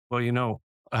 Well,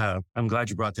 I'm glad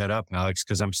you brought that up, Alex,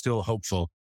 because I'm still hopeful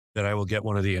that I will get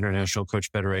one of the International Coach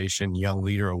Federation Young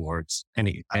Leader Awards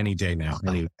any day now.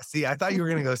 See, I thought you were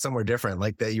going to go somewhere different,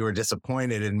 like that you were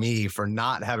disappointed in me for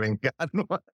not having gotten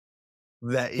one.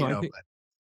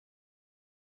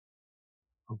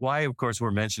 Why, of course,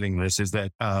 we're mentioning this is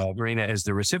that Marina is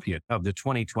the recipient of the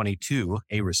 2022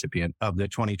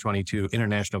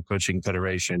 International Coaching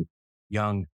Federation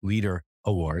Young Leader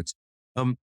Awards.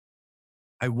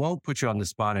 I won't put you on the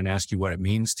spot and ask you what it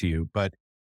means to you, but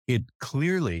it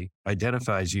clearly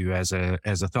identifies you as a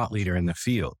thought leader in the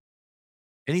field.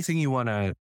 Anything you want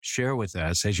to share with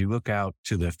us as you look out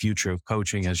to the future of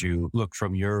coaching, as you look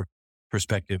from your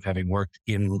perspective, having worked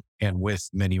in and with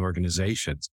many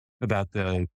organizations, about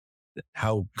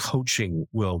how coaching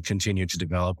will continue to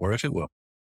develop, or if it will?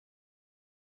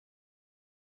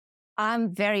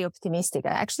 I'm very optimistic.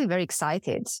 I'm actually very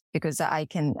excited because I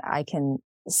can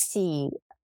see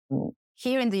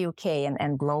here in the UK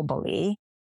and globally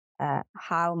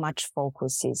how much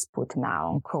focus is put now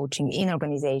on coaching in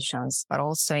organizations, but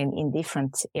also in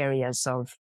different areas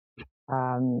of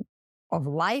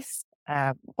life,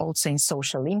 also in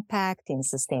social impact, in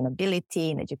sustainability,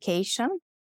 in education.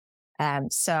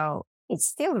 So it's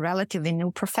still a relatively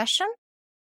new profession.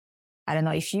 I don't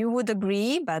know if you would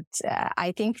agree, but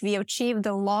I think we achieved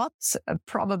a lot,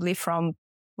 probably from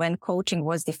when coaching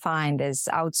was defined as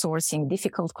outsourcing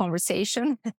difficult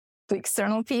conversation to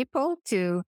external people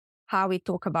to how we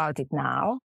talk about it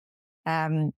now.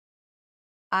 I'm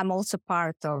also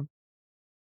part of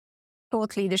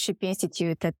Thought Leadership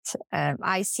Institute at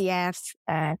ICF.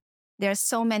 There are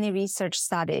so many research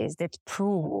studies that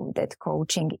prove that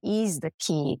coaching is the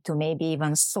key to maybe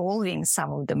even solving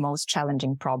some of the most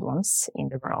challenging problems in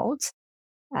the world.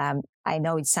 I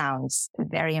know it sounds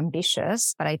very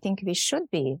ambitious, but I think we should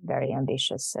be very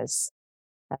ambitious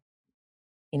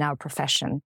in our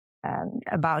profession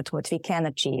about what we can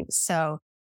achieve. So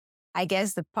I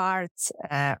guess the part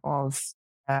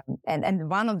and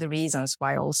one of the reasons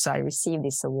why also I received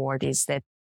this award is that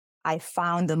I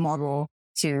found a model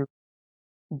to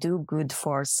do good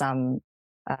for some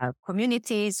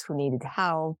communities who needed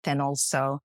help, and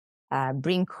also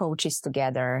bring coaches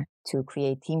together to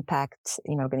create impact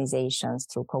in organizations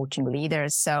through coaching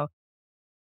leaders. So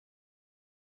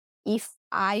if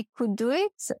I could do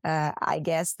it, I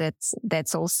guess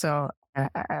that's also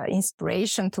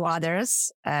inspiration to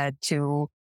others to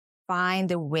find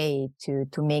a way to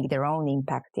make their own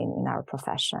impact in our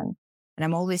profession. And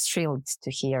I'm always thrilled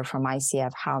to hear from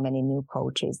ICF how many new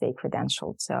coaches they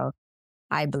credentialed. So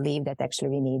I believe that actually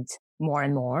we need more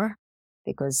and more,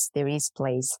 because there is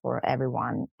place for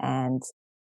everyone. And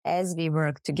as we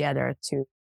work together to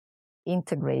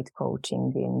integrate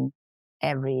coaching in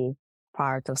every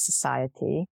part of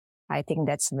society, I think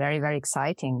that's very, very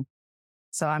exciting.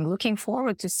 So I'm looking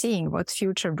forward to seeing what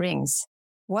future brings.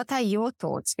 What are your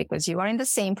thoughts? Because you are in the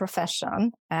same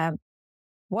profession.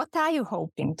 What are you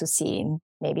hoping to see in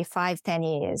maybe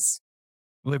 5-10 years?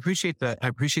 Well, I appreciate that. I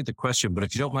appreciate the question, but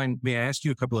if you don't mind, may I ask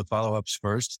you a couple of follow-ups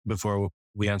first before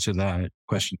we answer that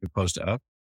question you posed up?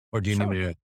 Or do you need me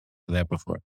to do that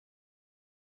before?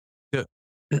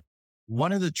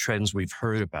 One of the trends we've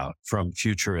heard about from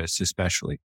futurists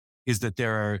especially is that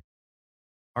there are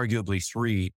arguably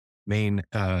three main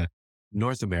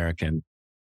North American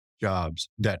jobs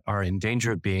that are in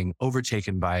danger of being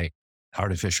overtaken by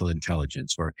artificial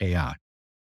intelligence, or AI.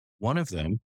 One of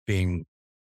them being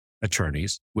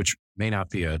attorneys, which may not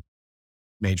be a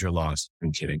major loss.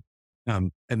 I'm kidding.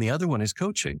 And the other one is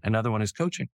coaching. Another one is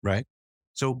coaching, right?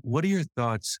 So what are your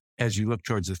thoughts as you look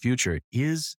towards the future?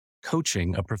 Is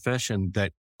coaching a profession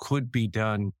that could be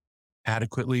done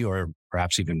adequately or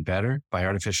perhaps even better by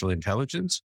artificial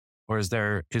intelligence? Or is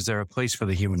there a place for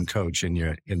the human coach in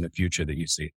the future that you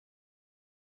see?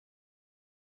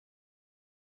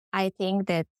 I think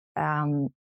that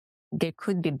there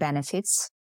could be benefits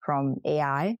from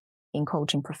AI in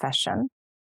coaching profession.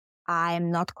 I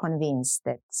am not convinced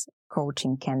that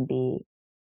coaching can be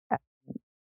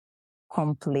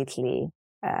completely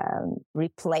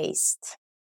replaced,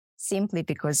 simply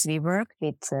because we work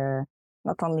with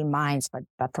not only minds,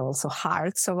 but also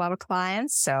hearts of our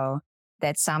clients. So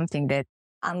that's something that,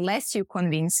 unless you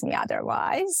convince me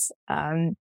otherwise,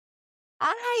 I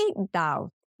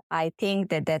doubt. I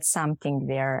think that that's something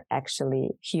where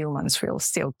actually humans will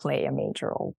still play a major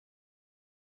role.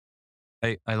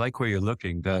 I like where you're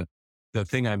looking. the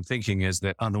thing I'm thinking is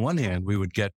that on the one hand, we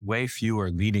would get way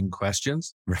fewer leading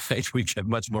questions, right? We get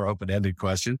much more open-ended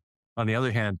questions. On the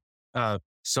other hand,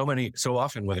 so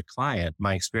often with a client,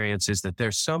 my experience is that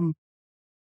there's some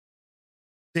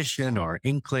vision or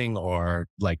inkling or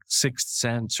like sixth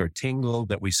sense or tingle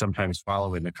that we sometimes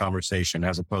follow in the conversation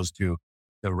as opposed to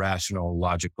the rational,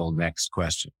 logical next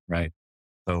question, right?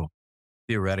 So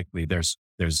theoretically, there's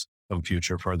some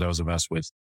future for those of us with.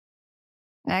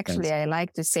 Actually, I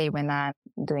like to say when I'm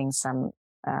doing some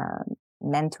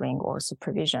mentoring or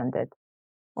supervision that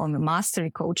on mastery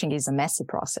coaching is a messy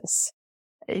process.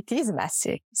 It is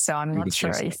messy. So I'm not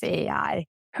sure if AI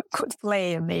could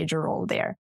play a major role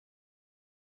there.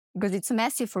 Because it's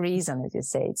messy for a reason, as you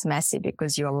say. It's messy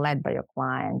because you're led by your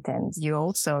client and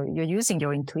you're using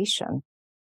your intuition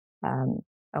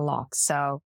a lot.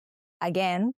 So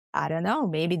again, I don't know,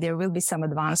 maybe there will be some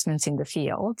advancements in the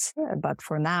field, but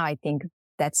for now, I think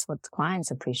that's what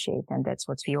clients appreciate. And that's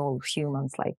what we all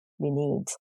humans we need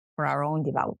for our own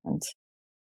development.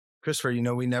 Christopher,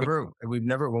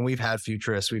 when we've had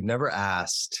futurists, we've never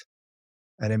asked,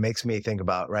 and it makes me think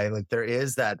about, right? Like there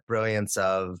is that brilliance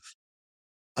of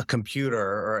a computer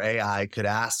or AI could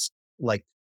ask like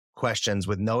questions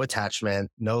with no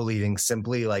attachment, no leading,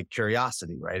 simply like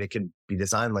curiosity, right? It could be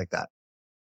designed like that.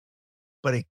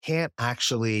 But it can't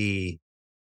actually,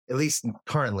 at least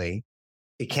currently,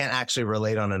 it can't actually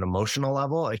relate on an emotional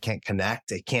level. It can't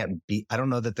connect. It can't be, I don't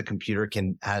know that the computer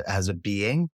has a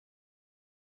being.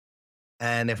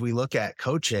 And if we look at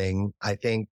coaching, I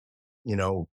think,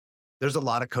 there's a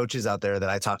lot of coaches out there that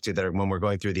I talk to that are, when we're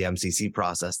going through the MCC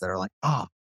process, that are like, oh,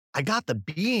 I got the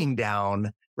being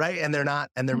down, right? And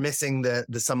they're missing the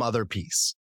some other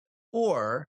piece.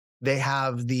 Or they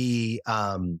have they're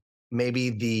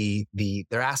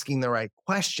asking the right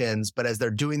questions, but as they're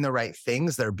doing the right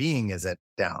things, their being isn't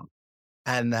down.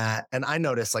 And I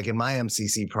notice like in my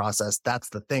MCC process, that's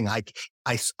the thing. I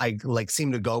like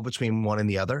seem to go between one and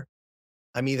the other.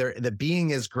 I'm either the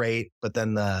being is great, but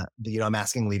then I'm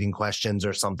asking leading questions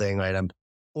or something, right?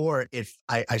 Or if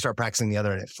I start practicing the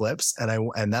other and it flips.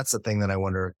 And that's the thing that I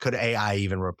wonder, could AI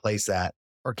even replace that?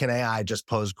 Or can AI just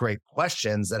pose great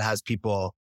questions that has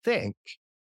people think,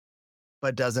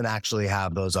 but doesn't actually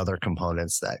have those other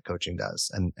components that coaching does?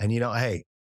 And hey,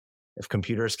 if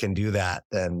computers can do that,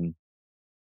 then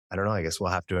I don't know, I guess we'll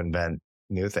have to invent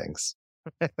new things.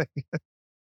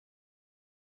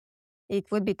 It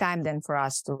would be time then for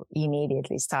us to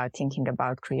immediately start thinking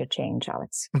about career change,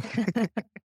 Alex.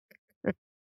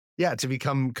 Yeah, to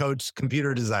become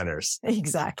computer designers.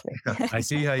 Exactly. I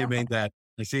see how you made that.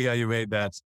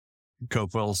 Go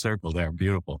full circle there.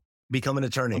 Beautiful. Become an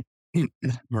attorney.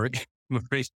 Marina.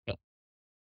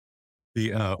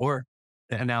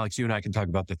 And Alex, you and I can talk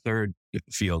about the third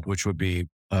field, which would be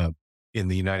in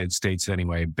the United States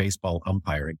anyway, baseball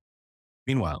umpiring.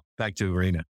 Meanwhile, back to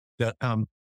Marina.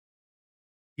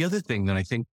 The other thing that I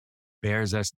think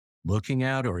bears us looking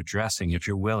at or addressing, if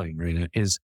you're willing, Marina,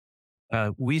 is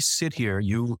we sit here,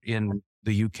 you in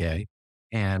the UK,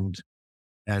 and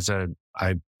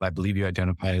I believe you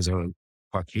identify as a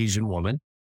Caucasian woman,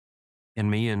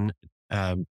 and me in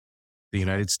the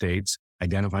United States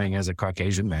identifying as a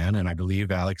Caucasian man, and I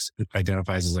believe Alex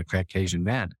identifies as a Caucasian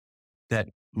man, that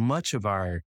much of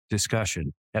our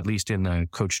discussion, at least in the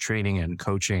coach training and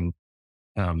coaching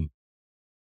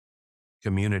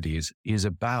communities, is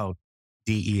about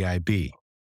DEIB.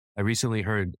 I recently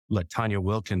heard Tanya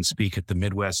Wilkins speak at the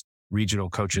Midwest Regional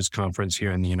Coaches Conference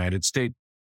here in the United States.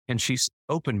 And she's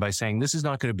opened by saying, this is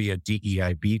not going to be a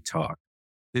DEIB talk.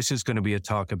 This is going to be a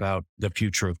talk about the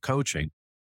future of coaching,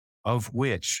 of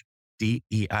which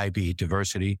DEIB,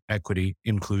 diversity, equity,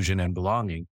 inclusion, and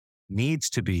belonging, needs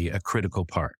to be a critical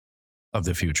part of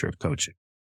the future of coaching.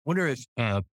 I wonder if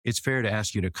it's fair to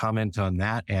ask you to comment on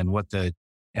that and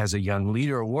as a young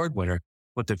leader award winner,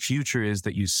 what the future is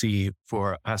that you see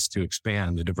for us to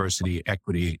expand the diversity,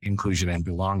 equity, inclusion, and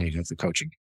belonging of the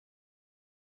coaching.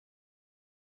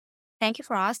 Thank you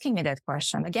for asking me that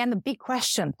question. Again, the big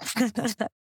question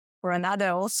for another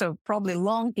also probably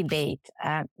long debate.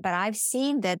 But I've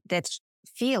seen that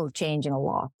field changing a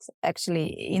lot. Actually,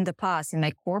 in the past, in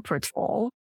my corporate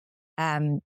role,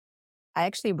 I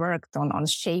actually worked on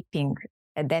shaping,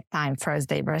 at that time, first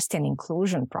diversity and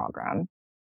inclusion program.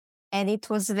 And it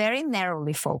was very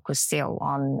narrowly focused still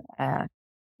on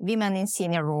women in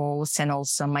senior roles and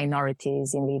also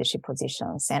minorities in leadership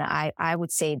positions. And I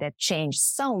would say that changed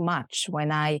so much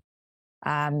when I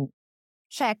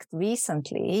checked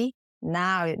recently.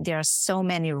 Now there are so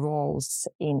many roles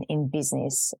in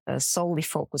business solely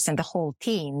focused, and the whole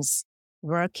teams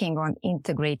working on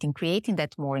integrating, creating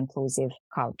that more inclusive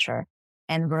culture.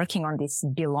 and working on this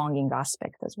belonging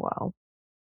aspect as well.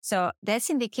 So that's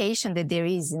indication that there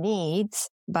is need,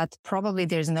 but probably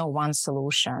there's no one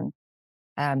solution.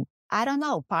 I don't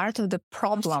know, part of the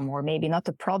problem, or maybe not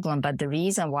the problem, but the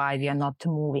reason why we are not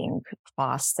moving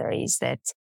faster is that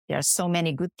there are so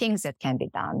many good things that can be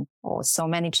done, or so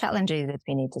many challenges that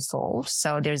we need to solve.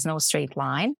 So there's no straight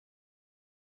line.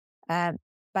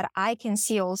 But I can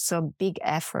see also big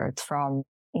effort from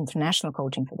International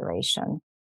Coaching Federation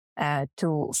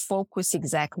to focus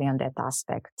exactly on that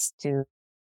aspect, to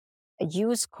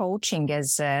use coaching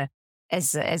as a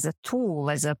tool,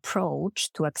 as an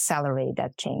approach to accelerate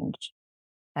that change.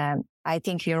 I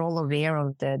think we're all aware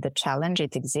of the challenge.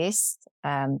 It exists.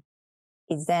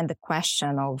 It's then the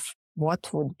question of what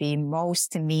would be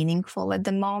most meaningful at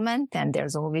the moment. And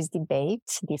there's always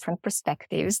debate, different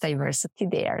perspectives, diversity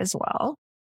there as well.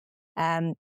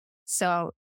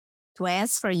 So to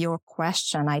answer your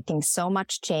question, I think so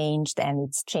much changed, and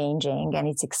it's changing, and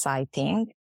it's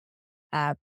exciting.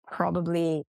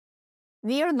 Probably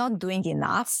we are not doing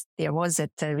enough. There was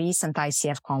at a recent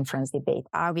ICF conference debate,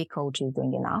 are we coaches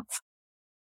doing enough?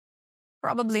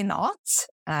 Probably not.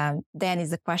 Then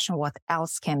is the question, what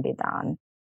else can be done?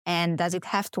 And does it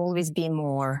have to always be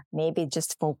more? Maybe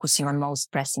just focusing on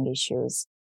most pressing issues.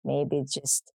 Maybe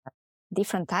just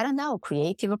different, I don't know,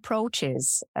 creative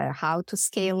approaches, how to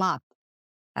scale up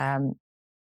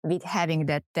with having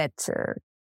that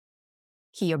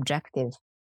key objective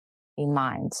in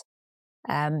mind.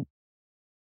 I'm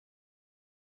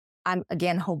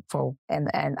again hopeful, and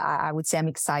I would say I'm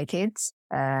excited.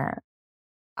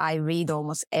 I read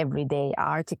almost every day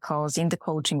articles in the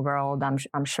coaching world.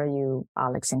 I'm sure you,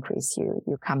 Alex and Chris,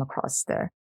 you come across the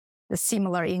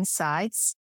similar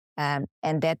insights, and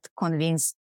that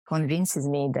convinces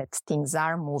me that things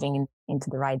are moving into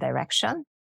the right direction.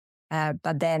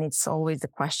 But then it's always the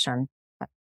question,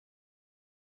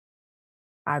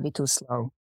 are we too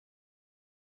slow?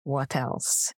 What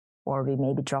else? Or we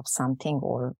maybe drop something,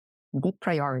 or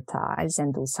deprioritize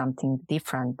and do something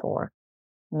different, or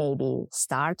maybe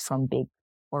start from big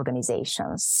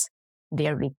organizations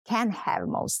where we can have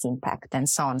most impact, and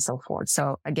so on and so forth.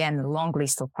 So again, a long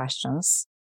list of questions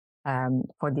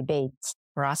for debate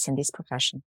for us in this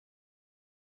profession.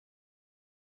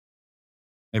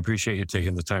 I appreciate you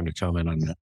taking the time to comment on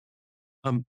that.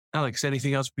 Alex,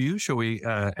 anything else for you? Shall we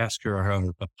ask her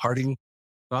a parting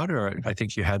thought, or I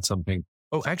think you had something.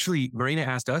 Oh, actually, Marina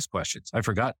asked us questions. I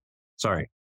forgot.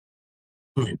 Sorry.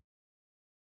 The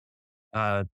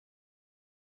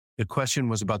question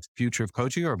was about the future of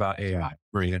coaching or about AI?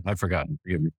 Marina, I've forgotten.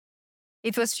 Forgive me.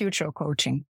 It was future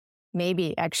coaching.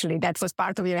 Maybe actually that was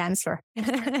part of your answer.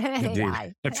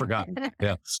 Indeed. I've forgotten.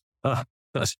 Yeah.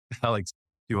 Alex,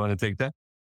 do you want to take that?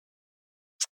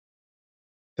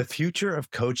 The future of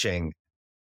coaching.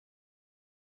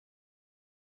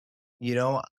 You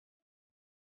know,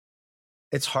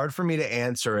 it's hard for me to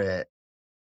answer it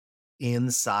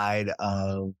inside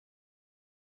of,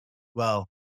 well,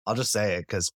 I'll just say it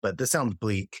but this sounds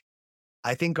bleak.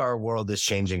 I think our world is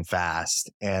changing fast.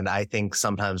 And I think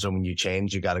sometimes when you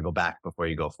change, you got to go back before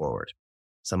you go forward.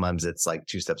 Sometimes it's like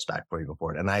 2 steps back before you go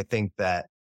forward. And I think that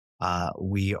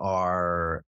we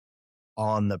are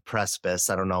on the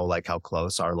precipice. I don't know like how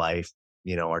close our life,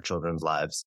 our children's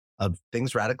lives, of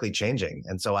things radically changing.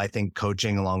 And so I think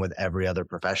coaching, along with every other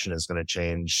profession, is going to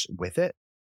change with it.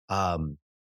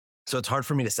 So it's hard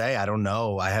for me to say. I don't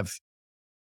know. I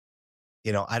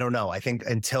don't know. I think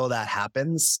until that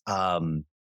happens,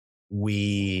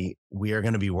 we are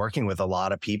going to be working with a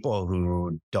lot of people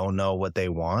who don't know what they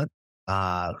want,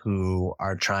 who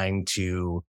are trying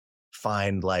to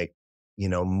find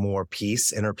more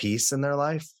peace, inner peace in their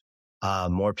life.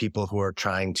 More people who are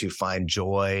trying to find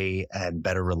joy and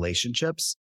better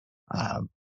relationships.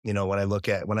 When I look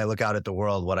out at the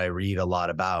world, what I read a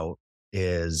lot about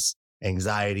is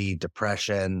anxiety,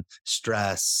 depression,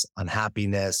 stress,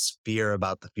 unhappiness, fear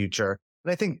about the future.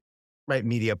 And I think, right,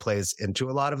 media plays into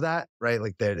a lot of that, right?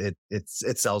 Like that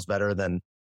it sells better than,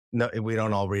 no, we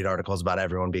don't all read articles about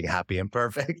everyone being happy and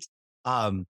perfect.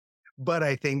 But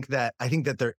I think that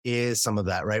there is some of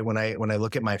that, right? When I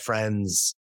look at my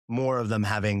friends, more of them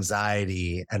have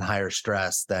anxiety and higher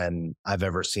stress than I've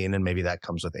ever seen. And maybe that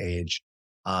comes with age.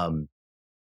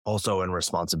 Also in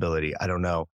responsibility. I don't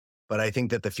know. But I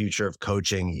think that the future of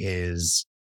coaching is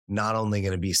not only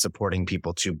going to be supporting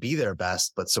people to be their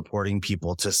best, but supporting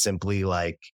people to simply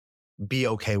be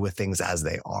okay with things as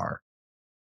they are,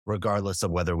 regardless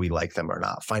of whether we like them or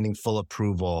not. Finding full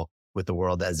approval with the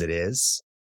world as it is,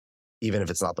 even if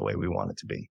it's not the way we want it to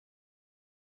be.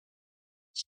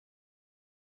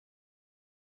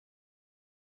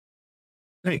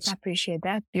 Thanks. I appreciate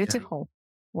that. Beautiful.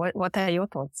 What are your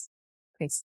thoughts,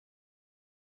 Chris?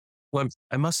 Well,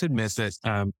 I must admit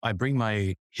that I bring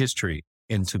my history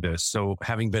into this. So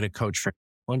having been a coach for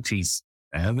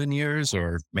 27 years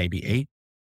or maybe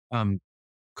 8,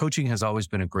 coaching has always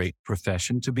been a great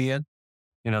profession to be in.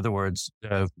 In other words,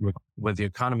 whether the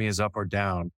economy is up or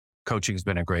down, coaching has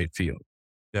been a great field.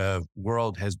 The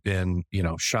world has been,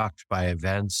 shocked by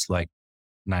events like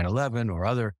 9/11 or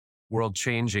other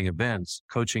world-changing events.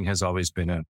 Coaching has always been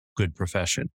a good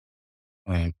profession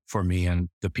for me and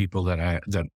the people that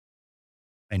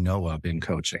I know of in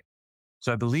coaching.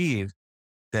 So I believe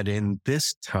that in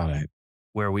this time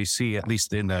where we see, at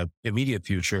least in the immediate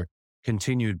future,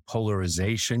 continued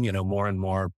polarization, more and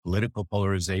more political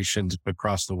polarizations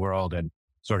across the world and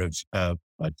sort of a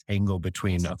tangle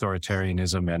between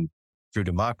authoritarianism and through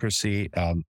democracy,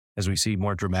 as we see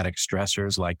more dramatic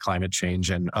stressors like climate change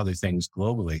and other things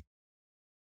globally.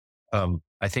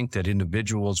 I think that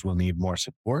individuals will need more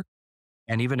support.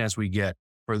 And even as we get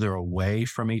further away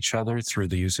from each other through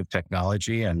the use of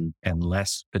technology and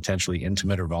less potentially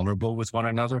intimate or vulnerable with one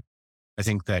another, I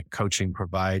think that coaching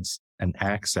provides an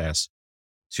access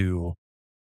to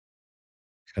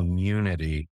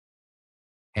community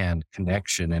and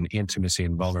connection and intimacy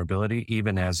and vulnerability,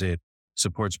 even as it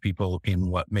supports people in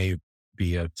what may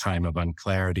be a time of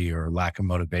unclarity or lack of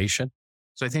motivation.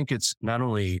 So I think it's not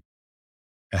only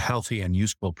a healthy and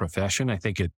useful profession, I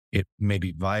think it may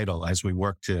be vital as we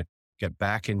work to get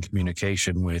back in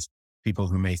communication with people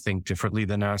who may think differently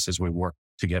than us, as we work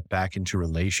to get back into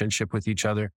relationship with each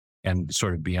other and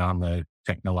sort of beyond the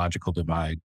technological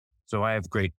divide. So I have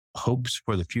great hopes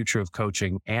for the future of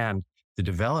coaching and the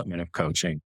development of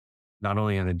coaching, not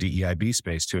only in the DEIB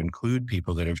space to include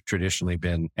people that have traditionally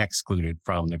been excluded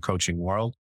from the coaching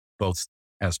world, both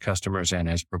as customers and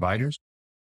as providers,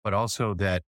 but also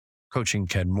that coaching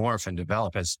can morph and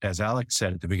develop, as Alex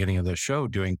said at the beginning of the show,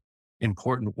 doing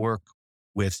important work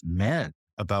with men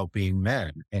about being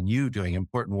men, and you doing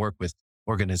important work with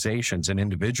organizations and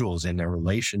individuals in their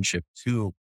relationship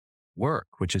to work,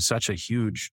 which is such a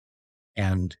huge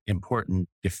and important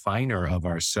definer of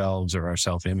ourselves or our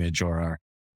self-image or our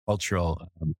cultural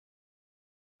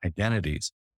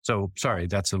identities. So sorry,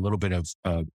 that's a little bit of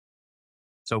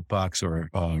soapbox or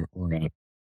a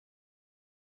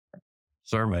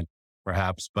sermon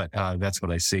perhaps, but that's what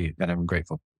I see, and I'm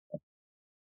grateful.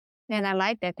 And I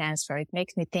like that answer. It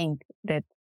makes me think that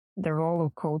the role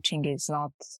of coaching is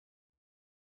not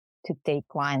to take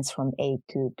clients from A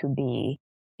to B.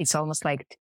 It's almost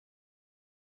like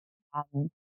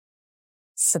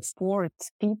support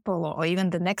people or even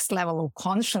the next level of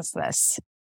consciousness.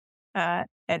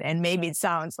 And maybe it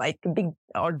sounds like big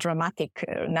or dramatic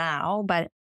now, but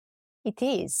it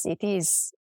is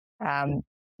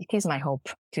my hope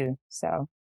too. So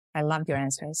I love your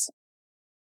answers.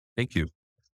 Thank you.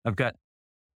 I've got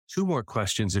 2 more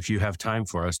questions if you have time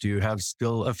for us. Do you have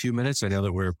still a few minutes? I know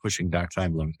that we're pushing back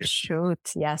time limit.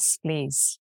 Shoot. Yes,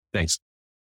 please. Thanks.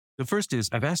 The first is,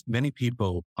 I've asked many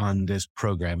people on this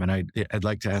program, and I'd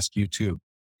like to ask you too. Do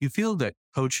you feel that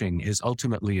coaching is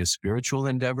ultimately a spiritual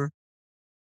endeavor?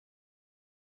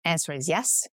 Answer is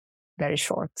yes. Very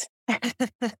short.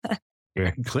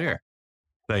 Very clear.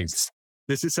 Thanks.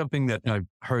 This is something that I've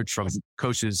heard from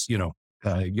coaches,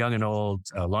 young and old,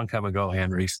 a long time ago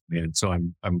and recently. And so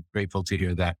I'm grateful to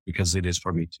hear that, because it is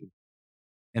for me too.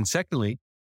 And secondly,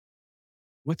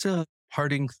 what's a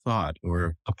parting thought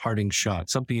or a parting shot,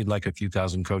 something you'd like a few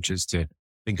thousand coaches to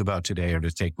think about today or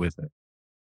to take with it?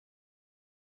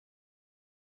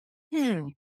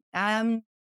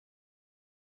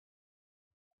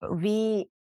 We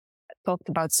talked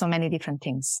about so many different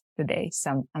things today.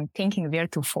 So I'm thinking where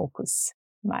to focus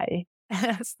my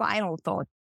final thought.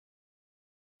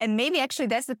 And maybe actually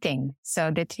that's the thing. So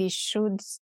that we should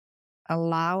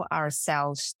allow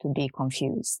ourselves to be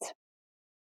confused.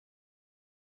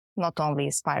 Not only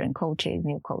aspiring coaches,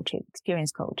 new coaches,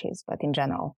 experienced coaches, but in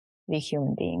general, we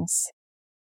human beings.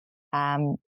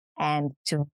 And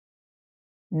to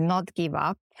not give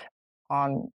up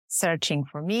on searching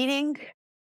for meaning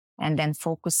and then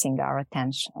focusing our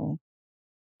attention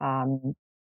on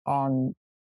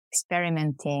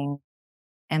experimenting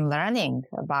and learning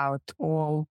about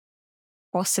all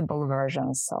possible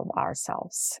versions of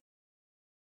ourselves.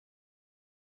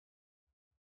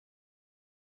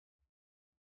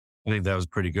 I think that was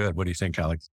pretty good. What do you think,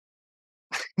 Alex?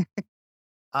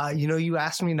 You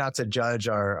asked me not to judge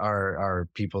our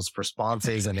people's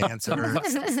responses and answers.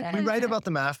 We write about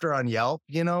them after on Yelp,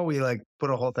 we put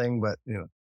a whole thing, but no,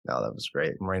 that was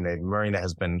great. Marina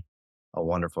has been a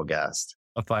wonderful guest.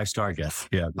 A 5-star guest.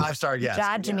 Yeah. 5-star guest.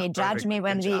 Judge me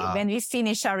when we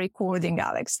finish our recording,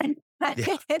 Alex.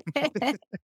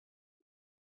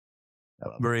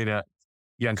 Marina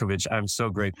Jankovic, I'm so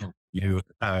grateful for you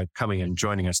coming and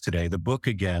joining us today. The book,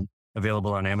 again,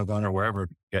 available on Amazon or wherever you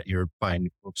get your fine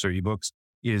books or ebooks,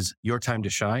 is Your Time to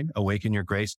Shine, Awaken Your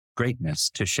Greatness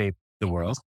to Shape the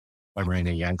World by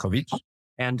Marina Jankovic.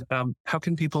 And how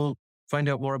can people find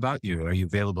out more about you? Are you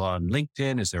available on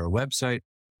LinkedIn? Is there a website?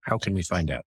 How can we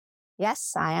find out?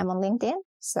 Yes, I am on LinkedIn.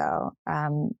 So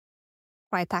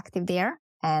quite active there.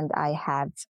 And I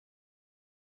have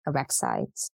a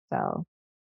website. So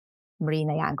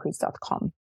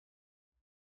marinayankovic.com.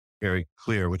 Very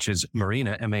clear, which is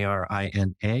Marina,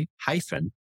 Marina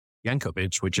hyphen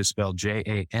Jankovic, which is spelled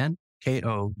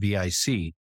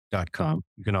JANKOVIC.com.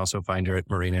 You can also find her at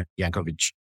Marina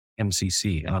Jankovic,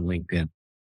 MCC on LinkedIn.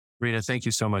 Marina, thank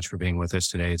you so much for being with us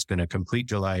today. It's been a complete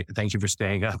delight. Thank you for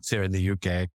staying up there in the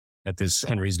UK at this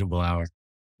unreasonable hour.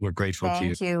 We're grateful to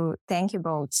you. Thank you. Thank you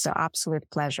both. It's an absolute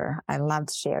pleasure. I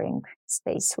loved sharing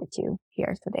space with you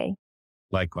here today.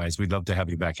 Likewise. We'd love to have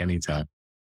you back anytime.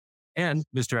 And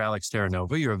Mr. Alex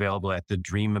Terranova, you're available at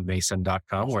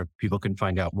thedreamofmason.com, where people can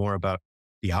find out more about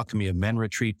the Alchemy of Men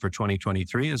retreat for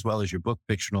 2023, as well as your book,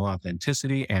 Fictional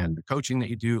Authenticity, and the coaching that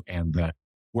you do and the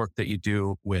work that you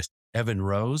do with Evan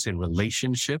Rose in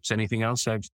relationships. Anything else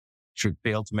I should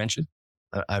fail to mention?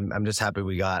 I'm just happy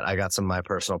I got some of my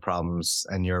personal problems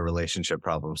and your relationship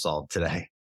problem solved today.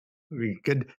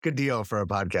 Good deal for a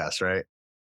podcast, right?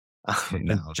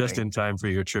 Just in time for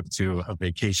your trip to a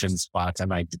vacation spot,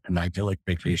 an idyllic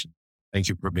vacation. Thank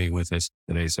you for being with us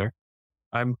today, sir.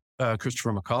 I'm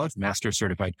Christopher McAuliffe, Master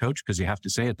Certified Coach, because you have to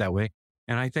say it that way.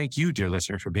 And I thank you, dear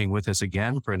listener, for being with us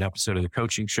again for an episode of The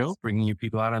Coaching Show, bringing you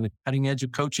people out on the cutting edge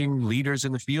of coaching, leaders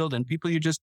in the field, and people you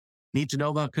just need to know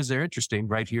about because they're interesting,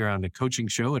 right here on The Coaching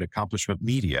Show at Accomplishment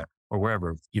Media or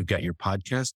wherever you've got your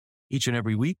podcast each and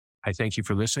every week. I thank you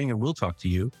for listening, and we'll talk to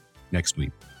you next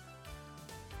week.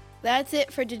 That's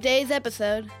it for today's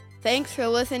episode. Thanks for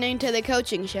listening to The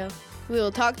Coaching Show. We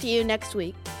will talk to you next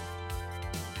week.